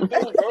want me to do,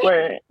 bro?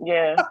 Word.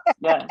 Yeah.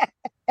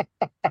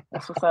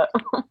 That's what's up.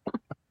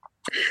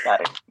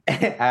 Got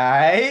it. All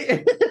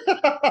right.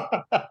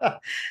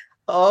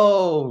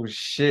 Oh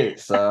shit,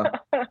 son.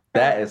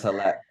 That is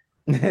hilarious.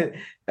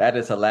 That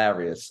is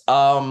hilarious.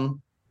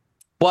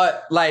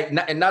 But like,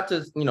 not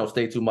to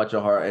stay too much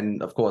on her,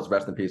 and of course,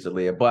 rest in peace,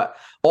 Aaliyah. But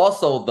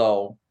also,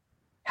 though,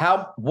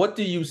 what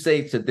do you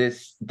say to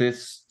this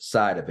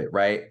side of it,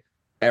 right?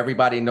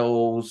 Everybody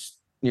knows,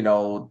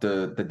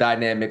 the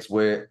dynamics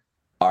with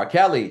R.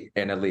 Kelly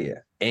and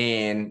Aaliyah,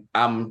 and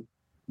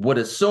would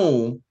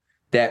assume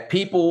that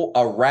people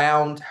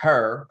around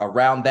her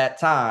around that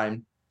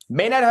time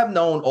may not have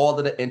known all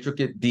of the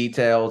intricate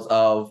details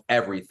of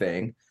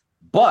everything,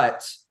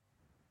 but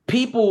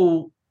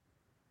people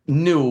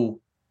knew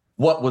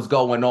what was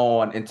going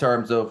on in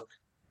terms of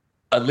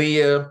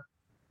Aaliyah,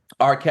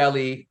 R.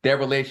 Kelly, their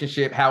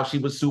relationship, how she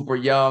was super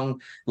young,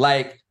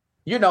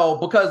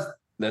 because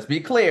let's be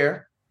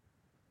clear,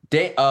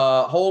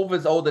 Hove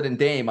is older than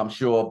Dame, I'm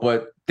sure,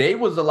 but they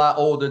was a lot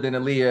older than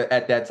Aaliyah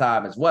at that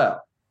time as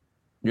well.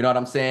 You know what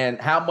I'm saying?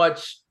 How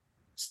much,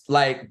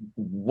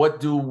 what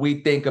do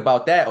we think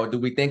about that? Or do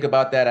we think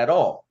about that at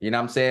all? You know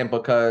what I'm saying?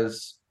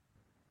 Because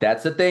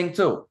that's a thing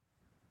too.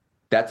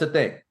 That's a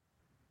thing.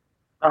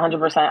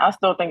 100%. I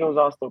still think it was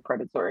all still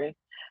predatory.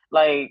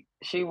 Like,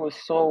 she was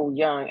so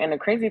young. And the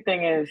crazy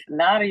thing is,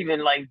 not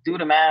even do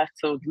the math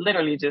till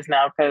literally just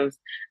now. Because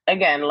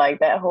again,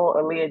 that whole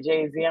Aaliyah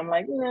Jay-Z, I'm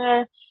like,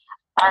 nah,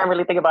 I didn't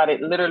really think about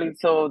it literally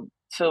till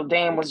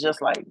Dame was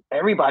just like,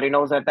 everybody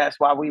knows that's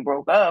why we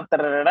broke up.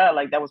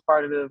 Like, that was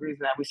part of the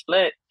reason that we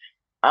split.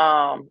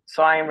 So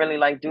I didn't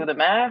really do the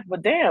math.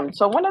 But damn,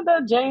 so when did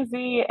the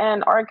Jay-Z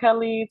and R.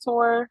 Kelly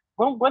tour,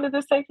 when did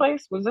this take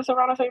place? Was this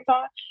around the same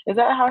time? Is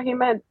that how he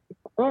met?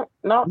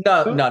 No.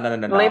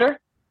 Later?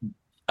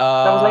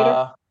 That was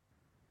later?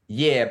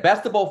 Yeah,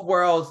 Best of Both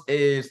Worlds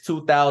is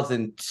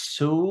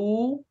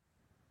 2002.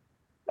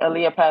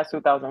 Aaliyah passed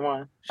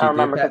 2001. I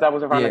remember because that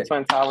was around the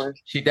Twin Towers.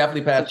 She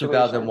definitely passed situation.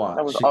 2001.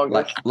 That was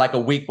August. Like a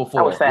week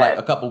before. I was sad. Like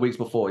a couple weeks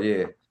before,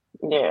 yeah.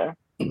 Yeah,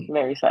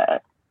 very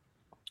sad.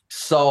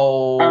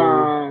 So,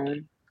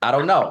 I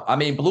don't know. I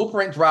mean,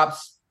 Blueprint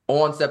drops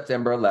on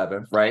September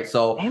 11th, right?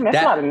 So damn, that's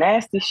a lot of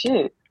nasty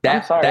shit.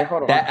 I'm sorry.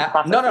 Hold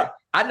on. No,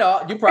 I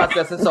know you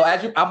processing. So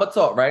I'm gonna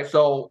talk, right?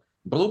 So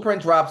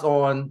Blueprint drops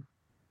on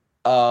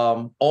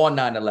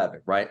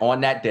 9/11, right? On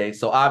that day.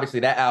 So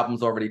obviously that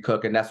album's already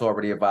cooking. That's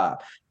already a vibe.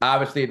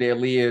 Obviously the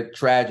Aaliyah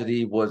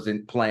tragedy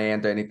wasn't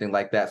planned or anything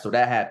like that. So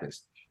that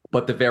happens.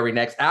 But the very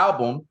next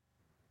album,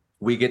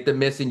 we get the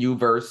Missing You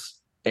verse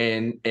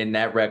in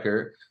that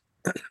record.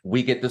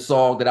 We get the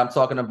song that I'm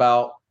talking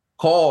about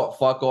called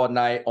Fuck All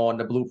Night on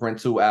the Blueprint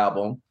 2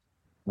 album.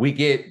 We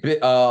get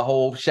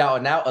whole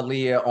shouting out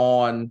Aaliyah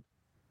on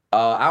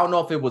I don't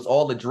know if it was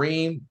All a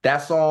Dream, that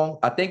song.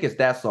 I think it's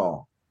that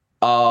song.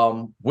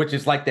 Which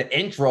is like the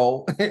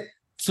intro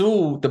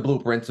to the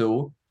Blueprint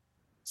 2.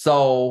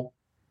 So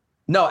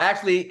no,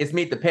 actually it's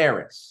Meet the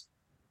Parents.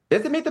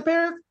 Is it Meet the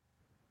Parents?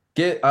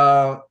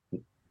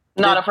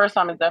 No, the first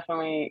song is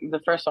definitely the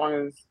first song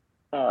is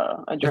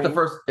A Dream.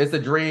 It's a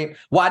dream.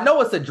 Well, I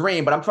know it's a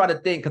dream, but I'm trying to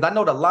think because I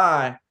know the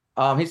line.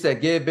 He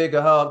said, "Give Big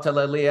a hug, tell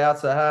Aaliyah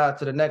out to hi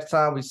to the next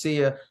time we see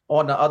you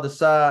on the other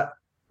side."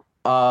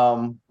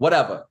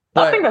 Whatever.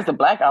 But I think that's the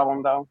Black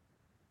Album though.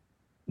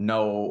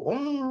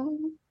 No,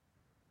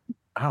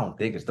 I don't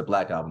think it's the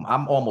Black Album.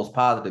 I'm almost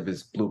positive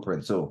it's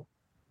Blueprint 2.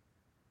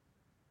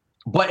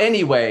 But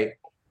anyway,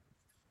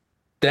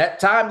 that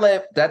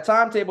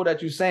timetable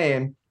that you're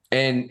saying,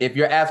 and if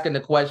you're asking the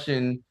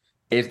question,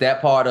 is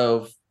that part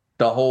of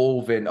the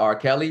Hove and R.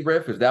 Kelly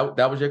riff? Is that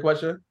was your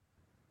question?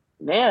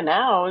 Yeah,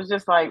 now it's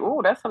just like,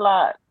 ooh, that's a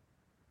lot.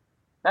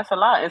 That's a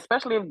lot,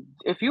 especially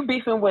if you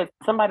beefing with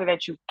somebody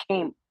that you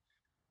came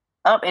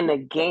up in the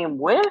game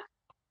with,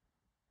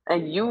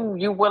 and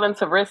you willing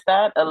to risk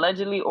that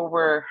allegedly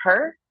over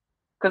her.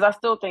 Because I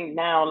still think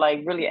now,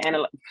 like really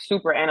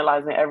super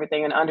analyzing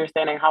everything and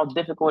understanding how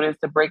difficult it is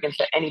to break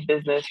into any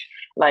business.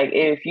 Like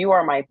if you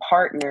are my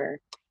partner,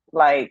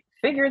 like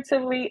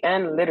figuratively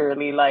and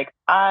literally, like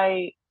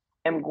I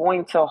am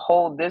going to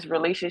hold this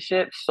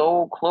relationship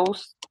so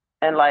close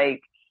and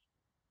like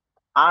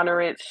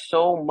honor it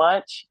so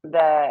much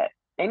that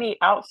any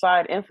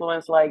outside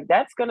influence, like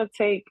that's going to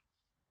take,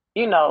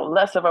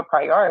 less of a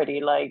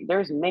priority. Like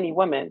there's many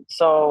women.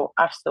 So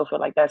I still feel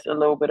like that's a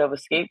little bit of a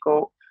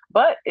scapegoat.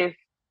 But if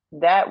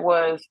that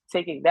was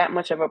taking that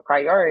much of a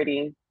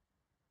priority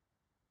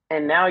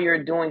and now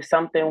you're doing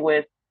something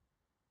with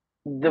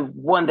the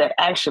one that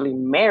actually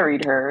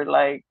married her,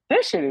 like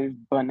this shit is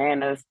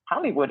bananas.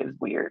 Hollywood is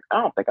weird.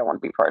 I don't think I want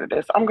to be part of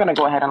this. I'm gonna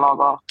go ahead and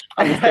log off.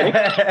 I'm just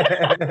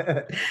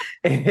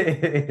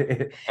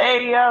kidding.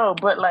 Hey yo,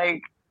 but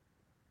like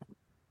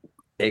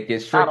it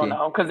gets tricky. I don't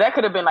know, because that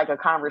could have been like a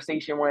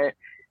conversation where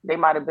they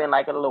might have been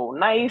like a little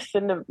nice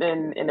in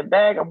the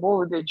bag. Of what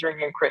was they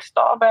drinking?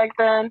 Cristal back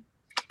then.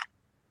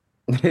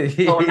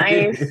 So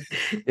nice.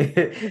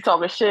 You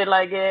talking shit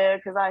like, yeah,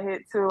 because I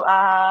hit too.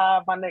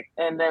 My neck.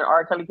 And then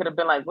R. Kelly could have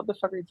been like, what the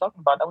fuck are you talking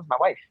about? That was my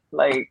wife.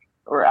 Like,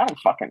 or I don't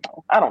fucking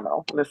know. I don't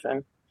know.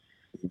 Listen.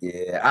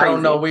 Yeah, I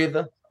don't know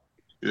either.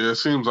 Yeah, it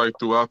seems like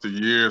throughout the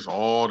years,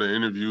 all the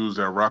interviews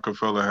that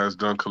Rocafella has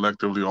done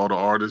collectively, all the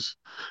artists,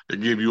 they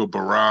give you a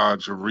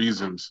barrage of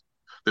reasons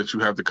that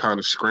you have to kind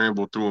of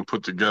scramble through and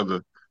put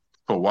together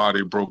for why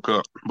they broke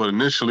up. But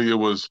initially it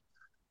was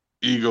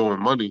ego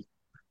and money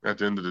at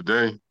the end of the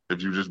day.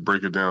 If you just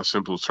break it down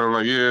simple terms,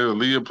 like, yeah,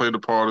 Aaliyah played a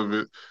part of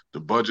it. The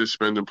budget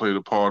spending played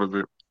a part of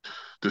it.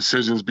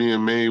 Decisions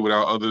being made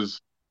without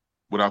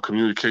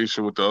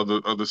communication with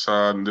the other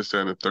side and this,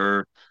 that, and the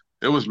third.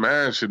 There was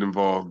mad shit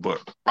involved,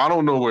 but I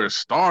don't know where it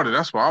started.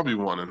 That's why I'll be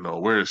wanting to know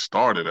where it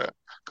started at.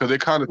 Because they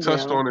kind of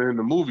touched on it in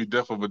the movie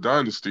Death of a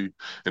Dynasty,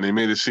 and they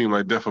made it seem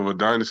like Death of a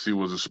Dynasty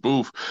was a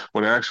spoof,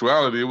 when in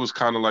actuality, it was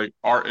kind of like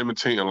art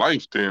imitating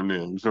life, damn near.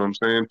 You know what I'm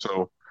saying?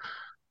 So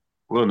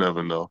we'll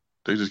never know.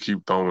 They just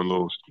keep throwing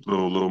little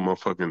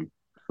motherfucking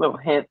little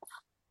hints.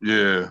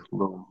 Yeah,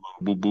 little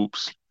boop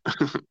boops.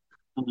 boop,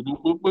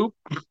 boop, boop,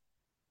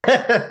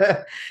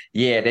 boop.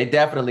 Yeah, they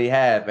definitely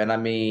have. And I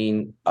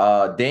mean,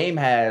 Dame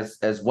has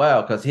as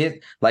well, because his,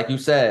 like you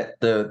said,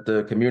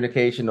 the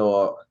communication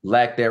or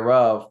lack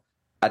thereof,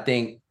 I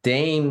think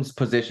Dame's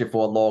position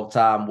for a long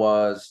time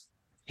was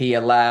he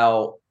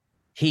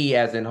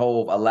as in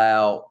Hove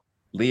allowed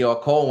Leo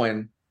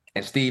Cohen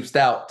and Steve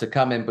Stout to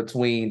come in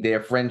between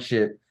their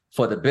friendship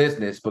for the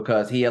business,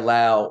 because he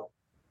allowed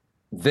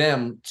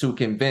them to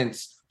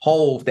convince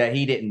Hove that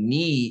he didn't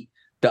need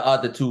the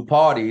other two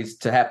parties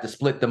to have to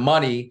split the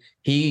money.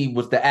 He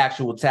was the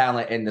actual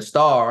talent and the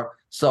star.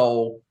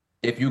 So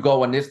if you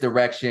go in this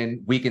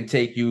direction, we can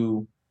take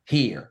you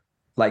here.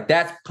 Like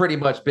that's pretty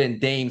much been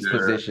Dame's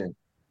position.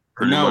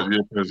 Pretty much, yeah,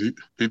 because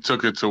he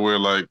took it to where,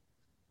 like,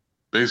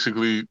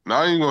 basically,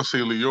 now I ain't gonna say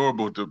Lior,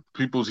 but the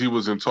peoples he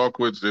was in talk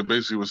with, they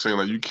basically were saying,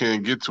 like, you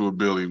can't get to a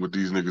Billy with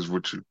these niggas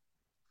with you.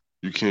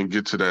 You can't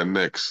get to that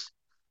next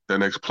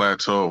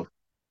plateau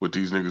with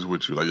these niggas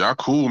with you. Like, y'all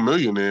cool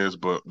millionaires,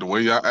 but the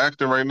way y'all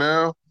acting right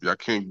now, y'all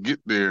can't get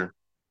there.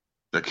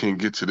 Y'all can't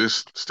get to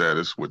this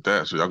status with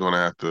that. So y'all gonna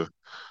have to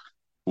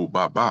whoop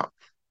bop bop.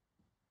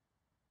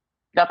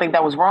 Y'all think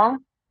that was wrong?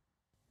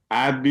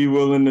 I'd be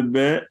willing to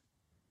bet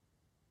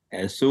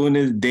as soon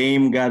as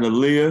Dame got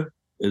Aaliyah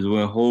is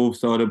when Hov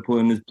started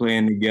putting his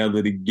plan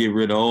together to get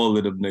rid of all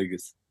of them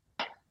niggas.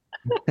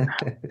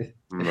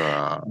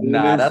 Nah,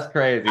 that's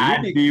crazy.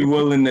 I'd be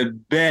willing to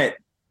bet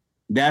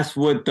that's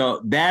what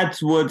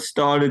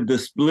started the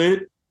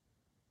split.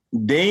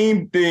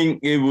 Dame think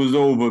it was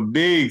over.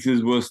 Biggs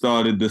is what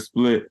started the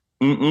split.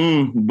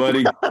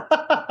 Buddy.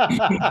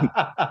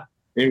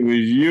 It was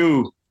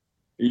you.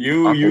 He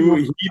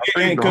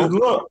didn't, because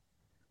look,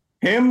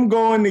 him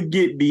going to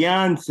get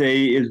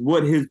Beyonce is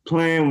what his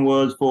plan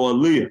was for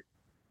Aaliyah.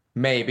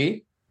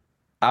 Maybe.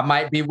 I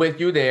might be with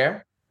you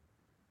there.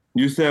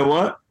 You said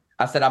what?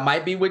 I said I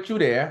might be with you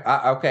there.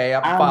 I'm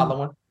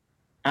following.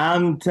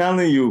 I'm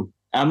telling you,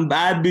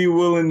 I'd be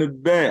willing to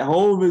bet.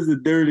 Hov is a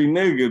dirty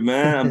nigga,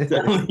 man. I'm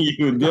telling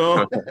you,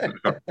 dog.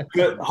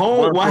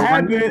 Hov, what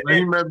happened? When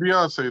he met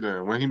Beyonce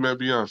then? When he met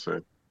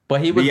Beyonce?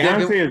 But he was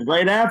Beyonce is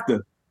right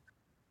after.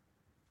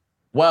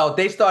 Well,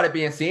 they started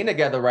being seen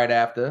together right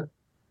after.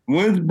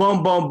 When's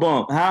Bump Bump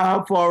Bump?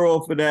 How far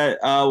off of that,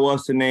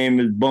 what's the name,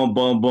 is Bump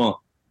Bump Bump?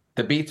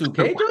 The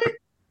B2K joint?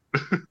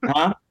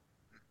 Huh?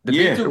 The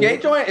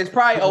B2K joint is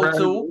probably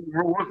 02.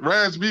 What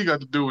Raz B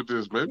got to do with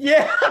this, man?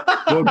 Yeah.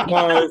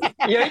 Because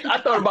I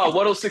thought about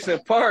 106 in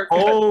Park.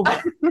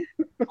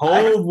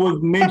 Hov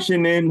was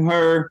mentioning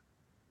her.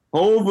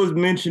 Hov was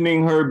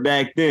mentioning her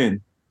back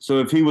then. So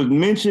if he was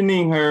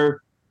mentioning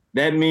her,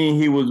 that means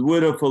he was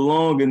with her for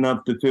long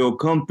enough to feel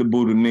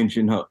comfortable to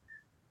mention her.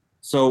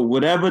 So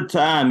whatever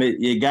time,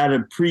 it got to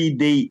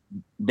predate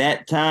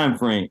that time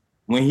frame.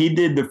 When he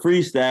did the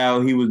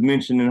freestyle, he was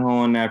mentioning her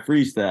on that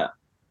freestyle.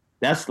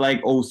 That's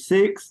like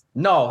 06?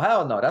 No,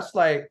 hell no. That's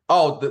like,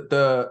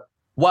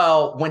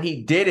 well, when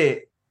he did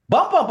it,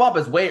 Bump Bump Bump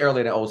is way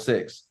earlier than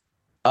 06.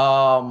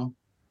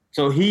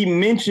 So he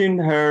mentioned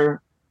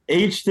her.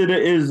 H to the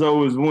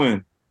Izzo is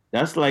when?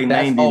 That's like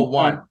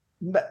 91.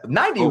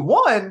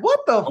 91? What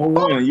the fuck?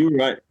 01, you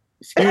right.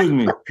 Excuse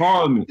me.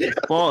 Pardon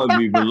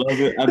me,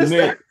 beloved. I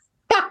meant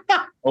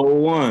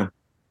 01.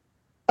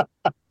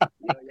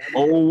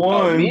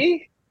 01.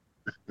 Me?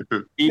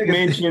 He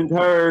mentioned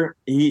her.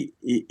 He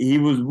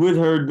was with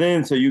her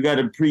then, so you got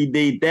to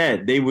predate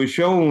that. They were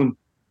shown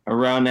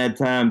around that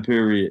time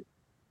period.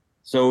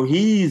 So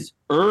he's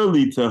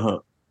early to her.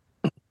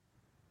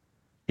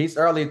 He's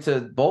early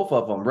to both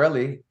of them,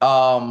 really.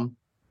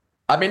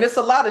 I mean, it's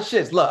a lot of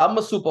shits. Look, I'm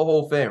a Super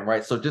Hov fan,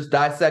 right? So just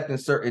dissecting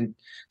certain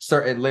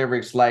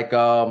lyrics, like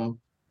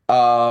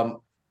I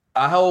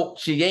hope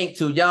she ain't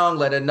too young.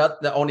 Let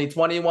another, only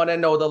 21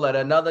 and older. Let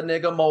another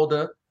nigga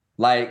molder.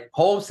 Like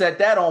Hov said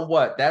that on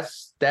what?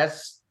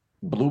 That's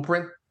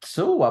Blueprint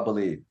 2, I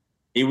believe.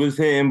 He was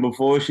hitting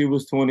before she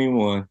was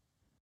 21.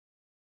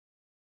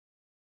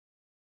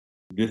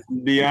 This is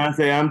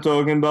Beyonce I'm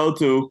talking about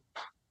too.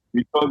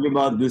 We talking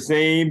about the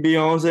same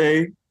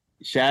Beyonce.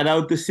 Shout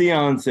out to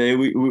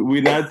Beyonce.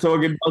 We're not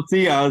talking about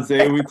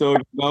Beyonce. We're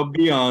talking about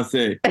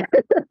Beyonce.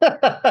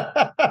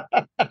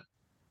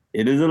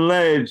 It is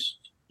alleged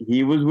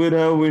he was with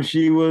her when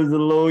she was a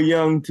little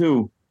young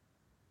too.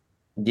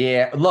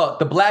 Yeah, look,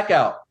 the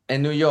blackout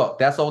in New York,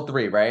 that's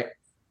 03, right?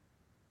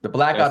 The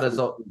blackout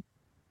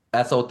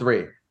that's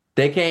 03.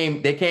 They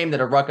came to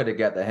the Rucker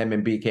together. Him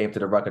and B came to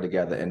the Rucker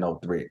together in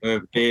 03.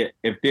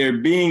 If they're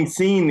being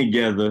seen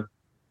together,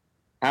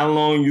 how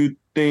long you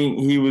think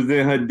he was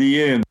in her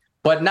DM?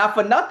 But not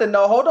for nothing,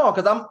 though. Hold on,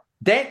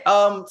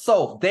 because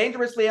so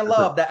Dangerously in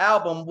Love, the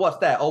album, what's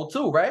that?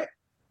 02, right?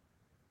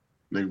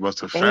 Nigga must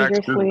have faxed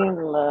Dangerously in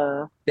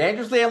Love.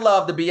 Dangerously in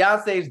Love, the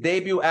Beyonce's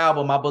debut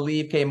album, I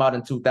believe, came out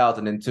in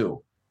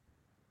 2002.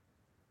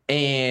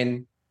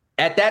 And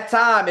at that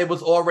time, it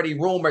was already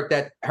rumored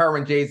that her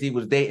and Jay-Z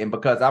was dating,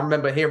 because I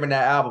remember hearing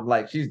that album,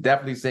 like, she's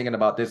definitely singing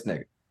about this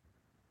nigga.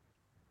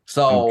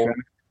 So, I'm trying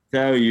to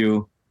tell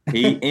you,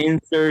 he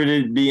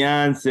inserted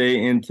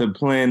Beyonce into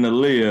playing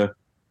Aaliyah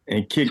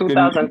and kicked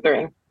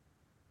 2003.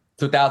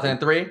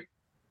 2003?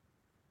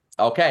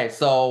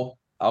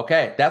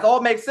 Okay, that all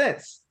makes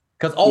sense.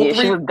 Because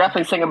yeah, she was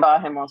definitely singing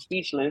about him on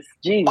Speechless.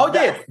 Jeez. Oh,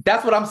 yeah,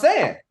 that's what I'm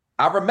saying.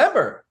 I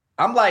remember.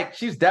 I'm like,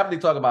 she's definitely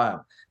talking about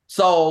him.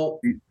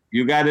 So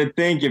you got to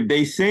think, if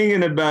they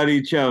singing about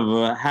each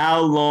other,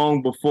 how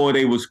long before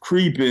they was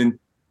creeping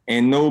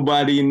and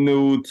nobody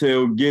knew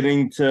till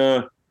getting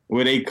to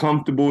where they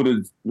comfortable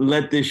to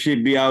let this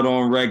shit be out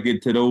on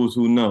record to those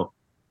who know.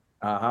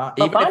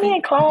 But Bonnie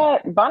and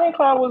Clyde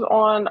was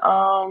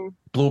on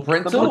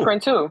Blueprint 2.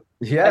 Blueprint 2.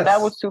 Yes. And that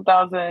was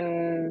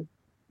 2000.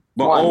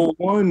 But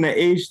 01,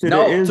 the H to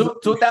the is.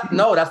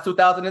 No, that's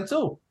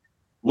 2002.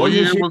 What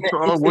year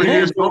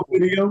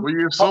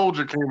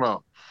Soldier came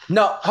out?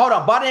 No, hold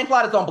on. Bonnie and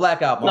Clyde is on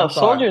Black Album. No,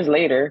 Soldier's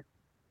later.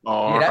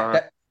 Oh,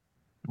 yeah,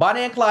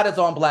 Bonnie and Clyde is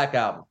on Black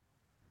Album.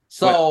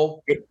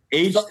 So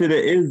H to the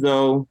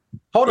Izzo.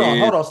 Hold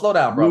on, slow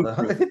down,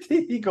 brother.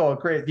 He going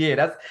crazy.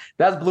 Yeah,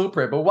 that's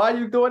Blueprint. But why are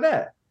you doing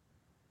that?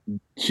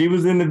 She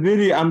was in the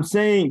video. I'm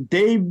saying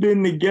they've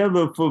been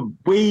together for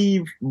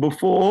way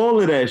before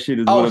all of that shit.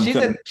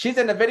 She's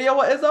in the video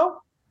with Izzo?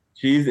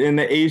 She's in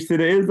the H to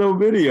the Izzo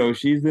video.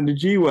 She's in the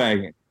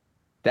G-Wagon.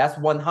 That's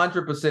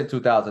 100%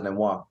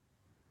 2001.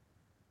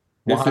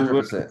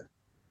 100%.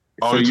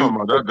 Oh, you're talking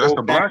about that? That's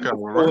the Black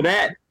album, right?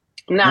 That.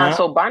 Nah,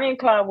 so Bonnie and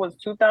Clyde was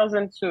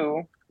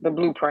 2002, The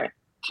Blueprint,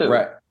 too.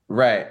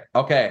 Right.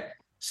 Okay.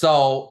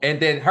 So, and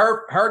then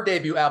her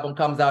debut album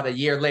comes out a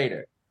year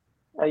later.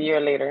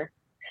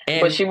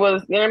 And, but she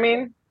was, you know what I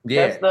mean?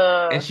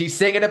 Yeah. And she's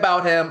singing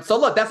about him. So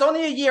look, that's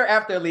only a year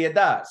after Aaliyah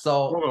died.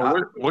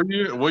 So what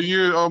year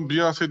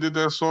Beyonce did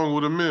that song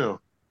with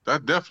Emil?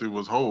 That definitely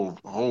was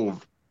Hove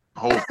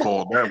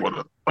called that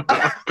one.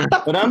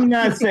 But I'm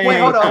not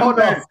saying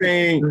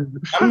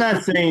I'm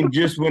not saying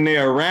just when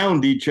they're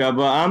around each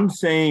other. I'm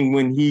saying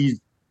when he's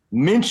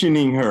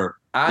mentioning her.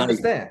 I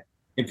understand.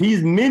 If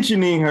he's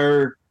mentioning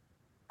her,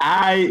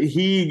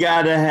 he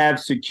gotta have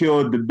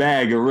secured the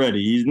bag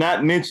already. He's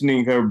not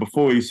mentioning her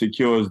before he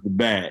secures the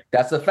bag.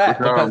 That's a fact.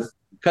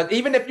 Because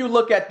even if you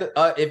look at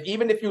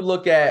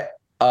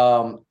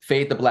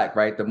Fade to Black,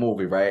 right? The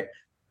movie, right?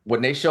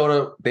 When they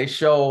show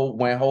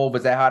when Hov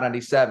was at Hot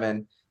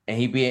 97 and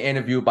he being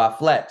interviewed by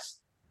Flex.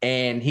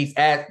 And he's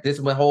at this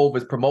when Hov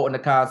is promoting the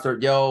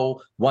concert,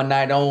 one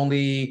night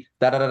only,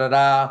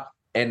 da-da-da-da-da.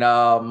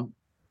 And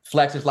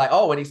Flex is like,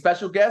 oh, any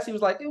special guests? He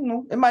was like,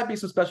 it might be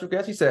some special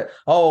guests. He said,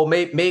 oh,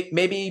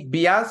 maybe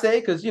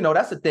Beyonce, because,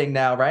 that's a thing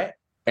now, right?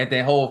 And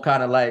then Hov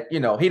kind of like, he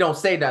don't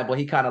say that, but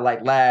he kind of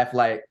like laugh,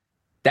 like,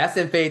 that's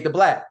in Fade to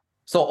Black.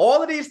 So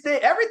all of these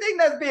things, everything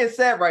that's being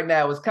said right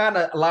now is kind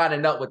of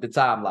lining up with the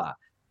timeline.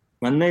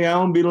 My nigga, I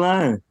don't be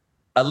lying.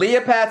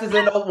 Aaliyah passes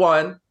in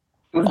 01.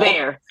 Was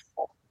there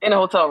in a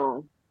hotel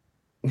room.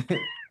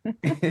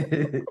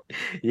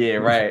 Yeah,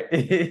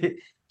 right.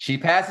 She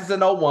passes in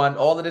 01.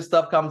 All of this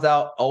stuff comes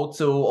out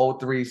 02,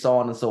 03, so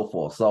on and so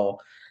forth. So,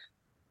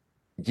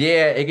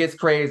 yeah, it gets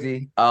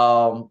crazy.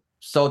 So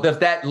does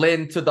that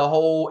lend to the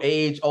whole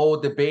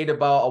age-old debate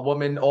about a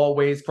woman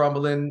always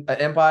crumbling an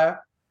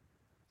empire?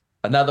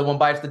 Another one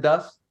bites the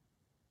dust?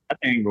 I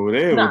can't go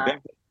there with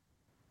that.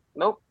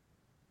 Nope.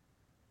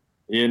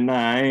 Yeah,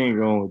 I ain't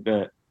going with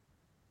that.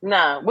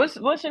 Nah, what's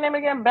your name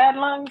again? Bad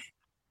Lungs?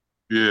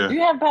 Yeah. Do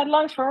you have bad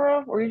lungs for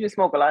real? Or you just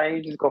smoke a lot and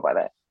you just go by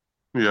that?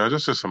 Yeah,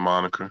 that's just a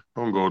moniker.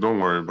 Don't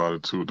worry about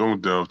it too.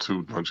 Don't delve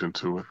too much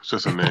into it. It's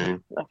just a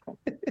name.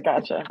 Okay,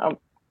 gotcha.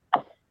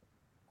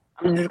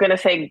 I'm just gonna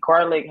say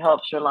garlic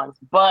helps your lungs,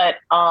 but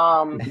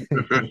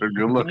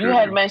you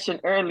had mentioned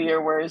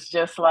earlier where it's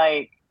just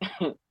like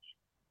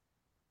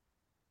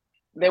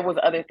there was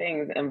other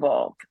things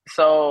involved.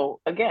 So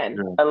again,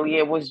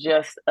 Aaliyah was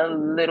just a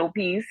little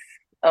piece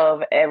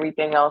of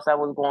everything else that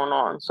was going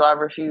on. So I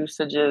refuse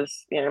to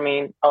just,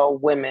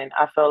 women.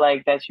 I feel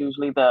like that's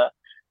usually the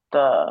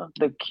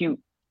cute,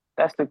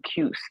 that's the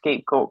cute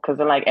scapegoat, because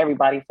then like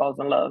everybody falls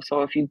in love.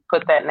 So if you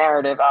put that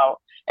narrative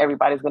out,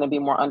 everybody's going to be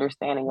more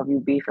understanding of you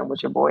beefing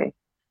with your boy.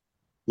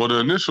 Well, the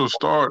initial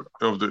start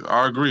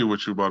I agree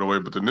with you, by the way,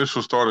 but the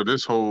initial start of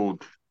this whole,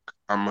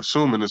 I'm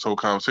assuming this whole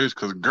conversation,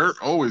 because Gert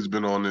always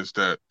been on this,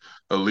 that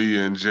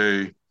Aaliyah and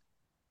Jay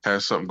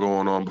had something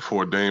going on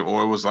before Dame,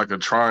 or it was like a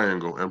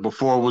triangle, and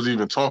before it was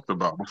even talked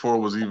about, before it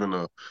was even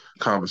a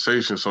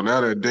conversation. So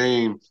now that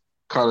Dame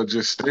kind of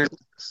just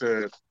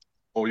said,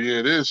 oh yeah,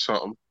 it is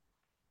something,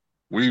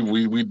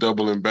 we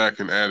doubling back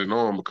and adding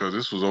on, because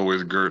this was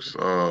always Gert's, he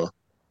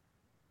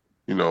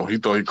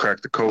thought he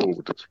cracked the code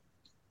with this.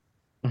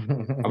 I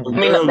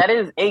mean, that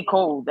is a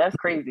code. That's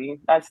crazy.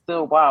 That's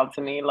still wild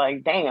to me.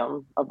 Like,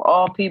 damn, of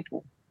all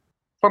people,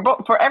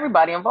 for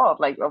everybody involved,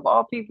 like of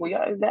all people,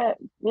 is that,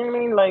 you know what I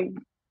mean? Like,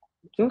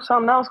 do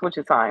something else with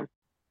your time.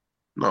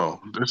 No,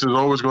 this is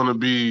always going to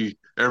be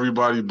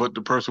everybody but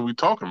the person we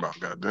talking about.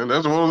 Goddamn,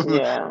 that's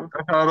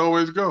that's how it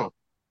always go.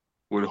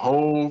 With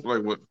Hov,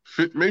 like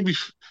maybe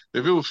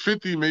if it was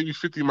 50, maybe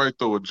 50 might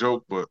throw a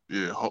joke, but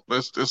yeah,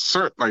 it's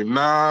certain, like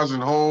Nas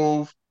and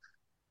Hov,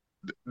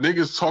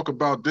 niggas talk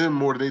about them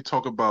more than they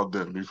talk about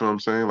them. You feel what I'm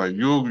saying? Like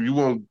you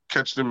won't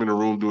catch them in a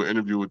room, do an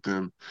interview with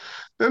them.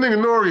 That nigga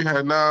Nori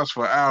had Nas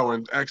for an hour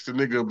and asked the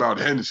nigga about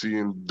Hennessy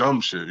and dumb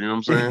shit. You know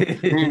what I'm saying?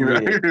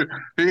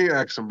 he ain't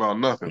asking about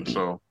nothing.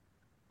 So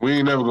we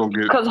ain't never gonna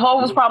get. Because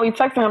Hov was probably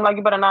texting him like,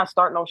 "You better not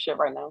start no shit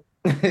right now."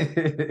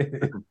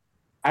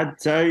 I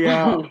tell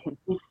y'all,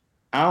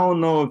 I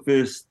don't know if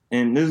it's,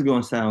 and this is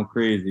gonna sound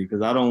crazy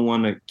because I don't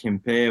want to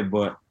compare,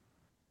 but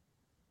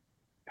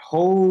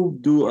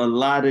Hov do a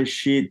lot of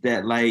shit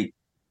that, like,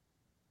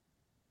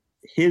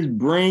 his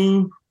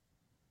brain,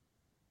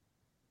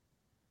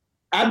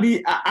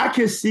 I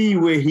can see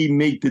where he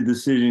make the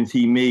decisions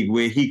he make,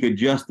 where he could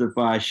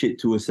justify shit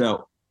to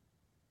himself.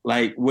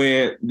 Like,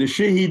 where the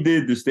shit he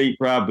did to state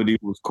property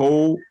was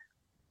cold,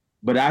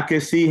 but I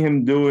could see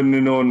him doing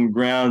it on the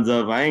grounds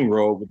of, I ain't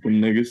roll with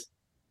them niggas.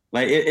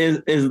 Like,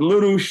 it's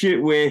little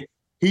shit where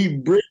he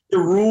breaks the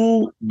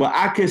rule, but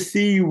I could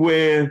see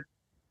where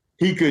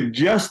he could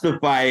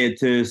justify it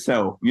to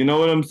himself. You know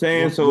what I'm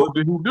saying? What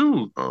did he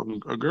do,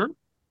 girl?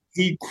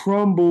 He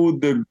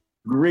crumbled the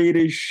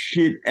greatest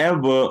shit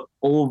ever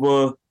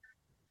over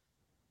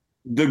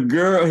the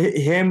girl,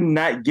 him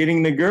not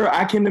getting the girl.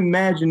 I can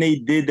imagine they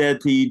did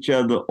that to each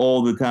other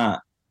all the time.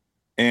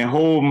 And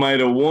Hov might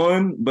have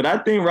won, but I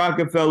think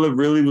Rocafella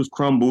really was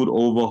crumbled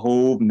over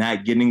Hov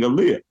not getting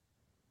Aaliyah.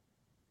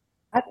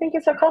 I think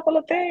it's a couple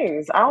of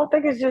things. I don't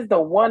think it's just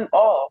the one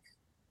off.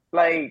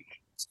 Like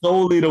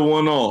solely the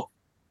one off.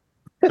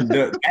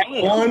 That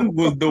one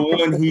was the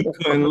one he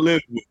couldn't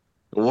live with.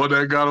 The one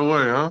that got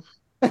away, huh?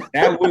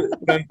 That was.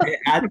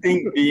 I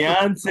think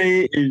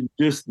Beyonce is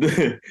just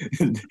the.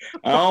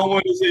 I don't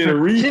want to say the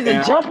rebound. She's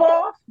a jump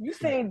off. You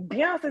saying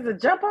Beyonce's a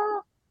jump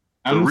off?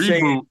 I'm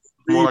saying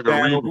more like a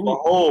reboot.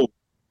 For Hov.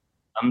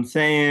 I'm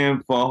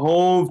saying for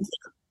Hov,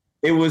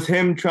 it was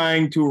him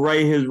trying to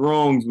right his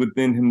wrongs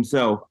within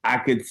himself. I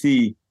could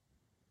see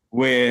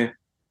where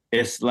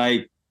it's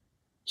like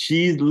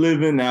she's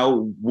living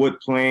out what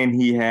plan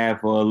he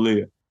had for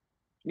Aaliyah.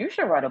 You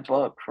should write a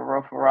book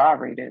for I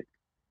read it.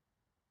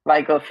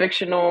 Like a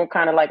fictional,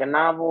 kind of like a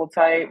novel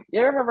type.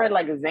 You ever read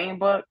like a Zane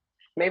book?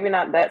 Maybe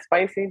not that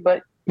spicy,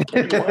 but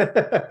if you want.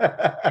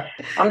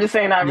 I'm just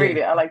saying I read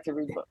it. I like to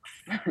read books.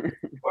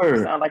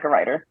 Sound like a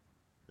writer.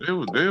 That shit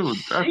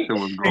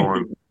was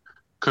going.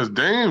 Cause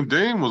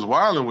Dame was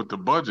wilding with the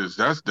budgets.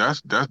 That's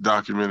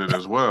documented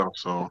as well.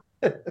 So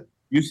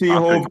you see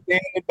Hov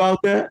can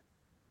about that?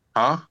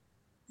 Huh?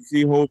 You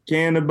see Hov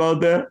can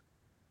about that?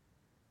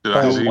 Did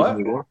I see what?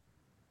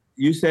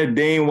 You said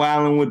Dame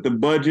wilding with the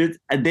budgets.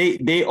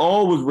 They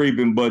all was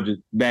raping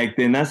budgets back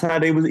then. That's how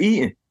they was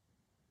eating.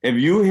 If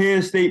you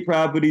hear state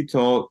property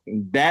talk,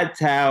 that's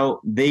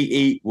how they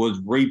ate, was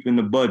raping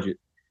the budget.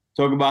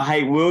 Talk about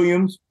Hype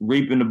Williams,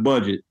 raping the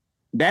budget.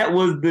 That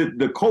was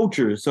the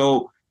culture.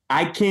 So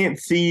I can't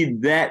see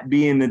that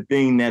being the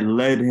thing that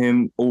led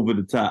him over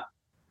the top.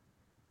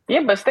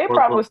 Yeah, but State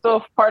Prop was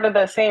still part of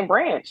that same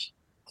branch.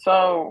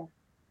 So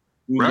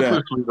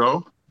recklessly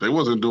though, they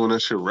wasn't doing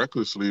that shit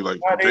recklessly. Like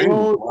they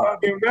all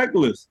fucking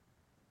reckless.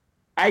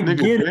 I nigga,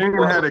 get it.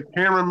 They had a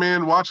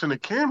cameraman watching the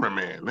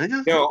cameraman,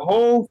 nigga.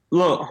 Yo,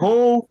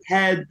 Hov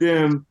had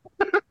them.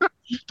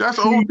 That's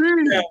OD.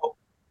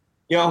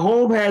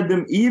 Hov had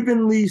them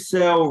evenly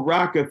sell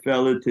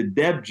Rocafella to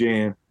Def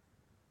Jam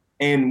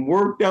and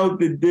worked out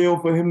the deal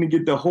for him to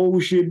get the whole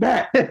shit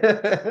back.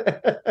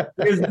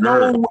 There's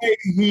no way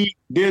he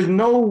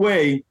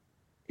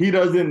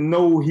doesn't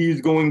know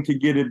he's going to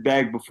get it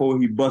back before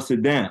he busts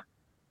it down.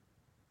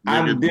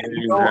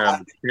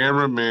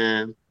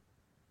 Cameraman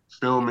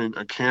filming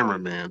a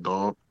cameraman,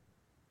 dog.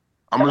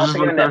 I'm gonna just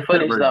look that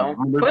footage though.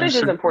 Footage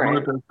is important.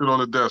 I'm gonna let that sit on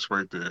the desk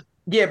right there.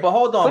 Yeah, but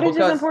hold on.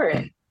 Footage is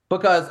important.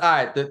 Because all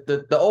right,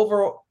 the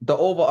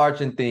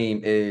overarching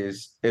theme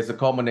is a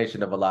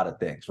culmination of a lot of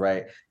things,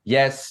 right?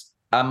 Yes,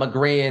 I'm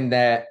agreeing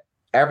that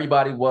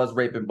everybody was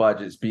raping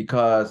budgets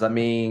because I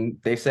mean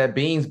they said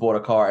Beans bought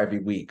a car every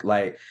week.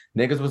 Like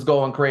niggas was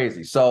going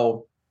crazy.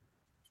 So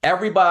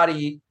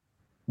everybody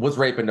was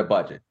raping the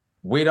budget.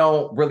 We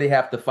don't really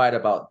have to fight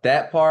about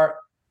that part.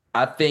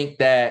 I think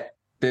that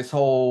this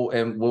whole,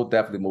 and we'll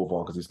definitely move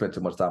on because we spent too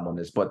much time on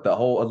this, but the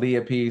whole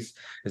Aaliyah piece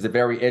is a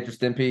very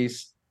interesting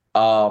piece.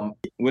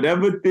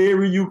 Whatever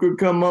theory you could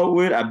come up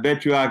with, I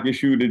bet you I can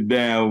shoot it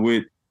down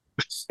with.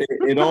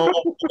 It all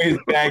goes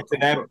back to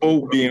that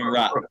boat being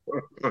rocked.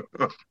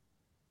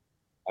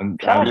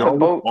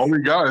 All we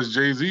got is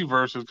Jay-Z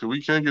verses because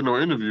we can't get no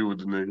interview with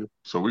the nigga.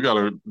 So we got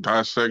to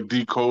dissect,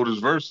 decode his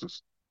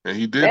verses. And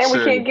he did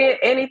we can't get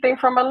anything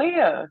from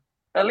Aaliyah.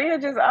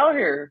 Aaliyah just out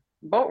here.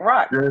 Boat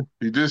rock. Yeah,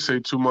 he did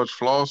say too much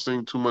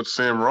flossing, too much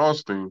Sam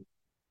Rothstein.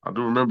 I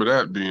do remember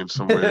that being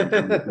somewhere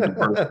in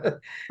the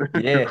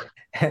yeah,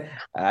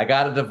 I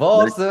gotta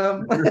divorce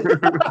him.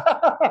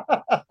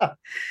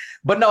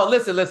 But no,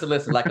 listen. Like,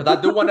 cause I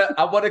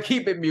want to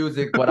keep it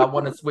music, but I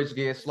want to switch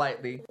gears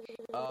slightly.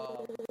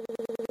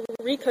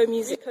 Rico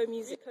music.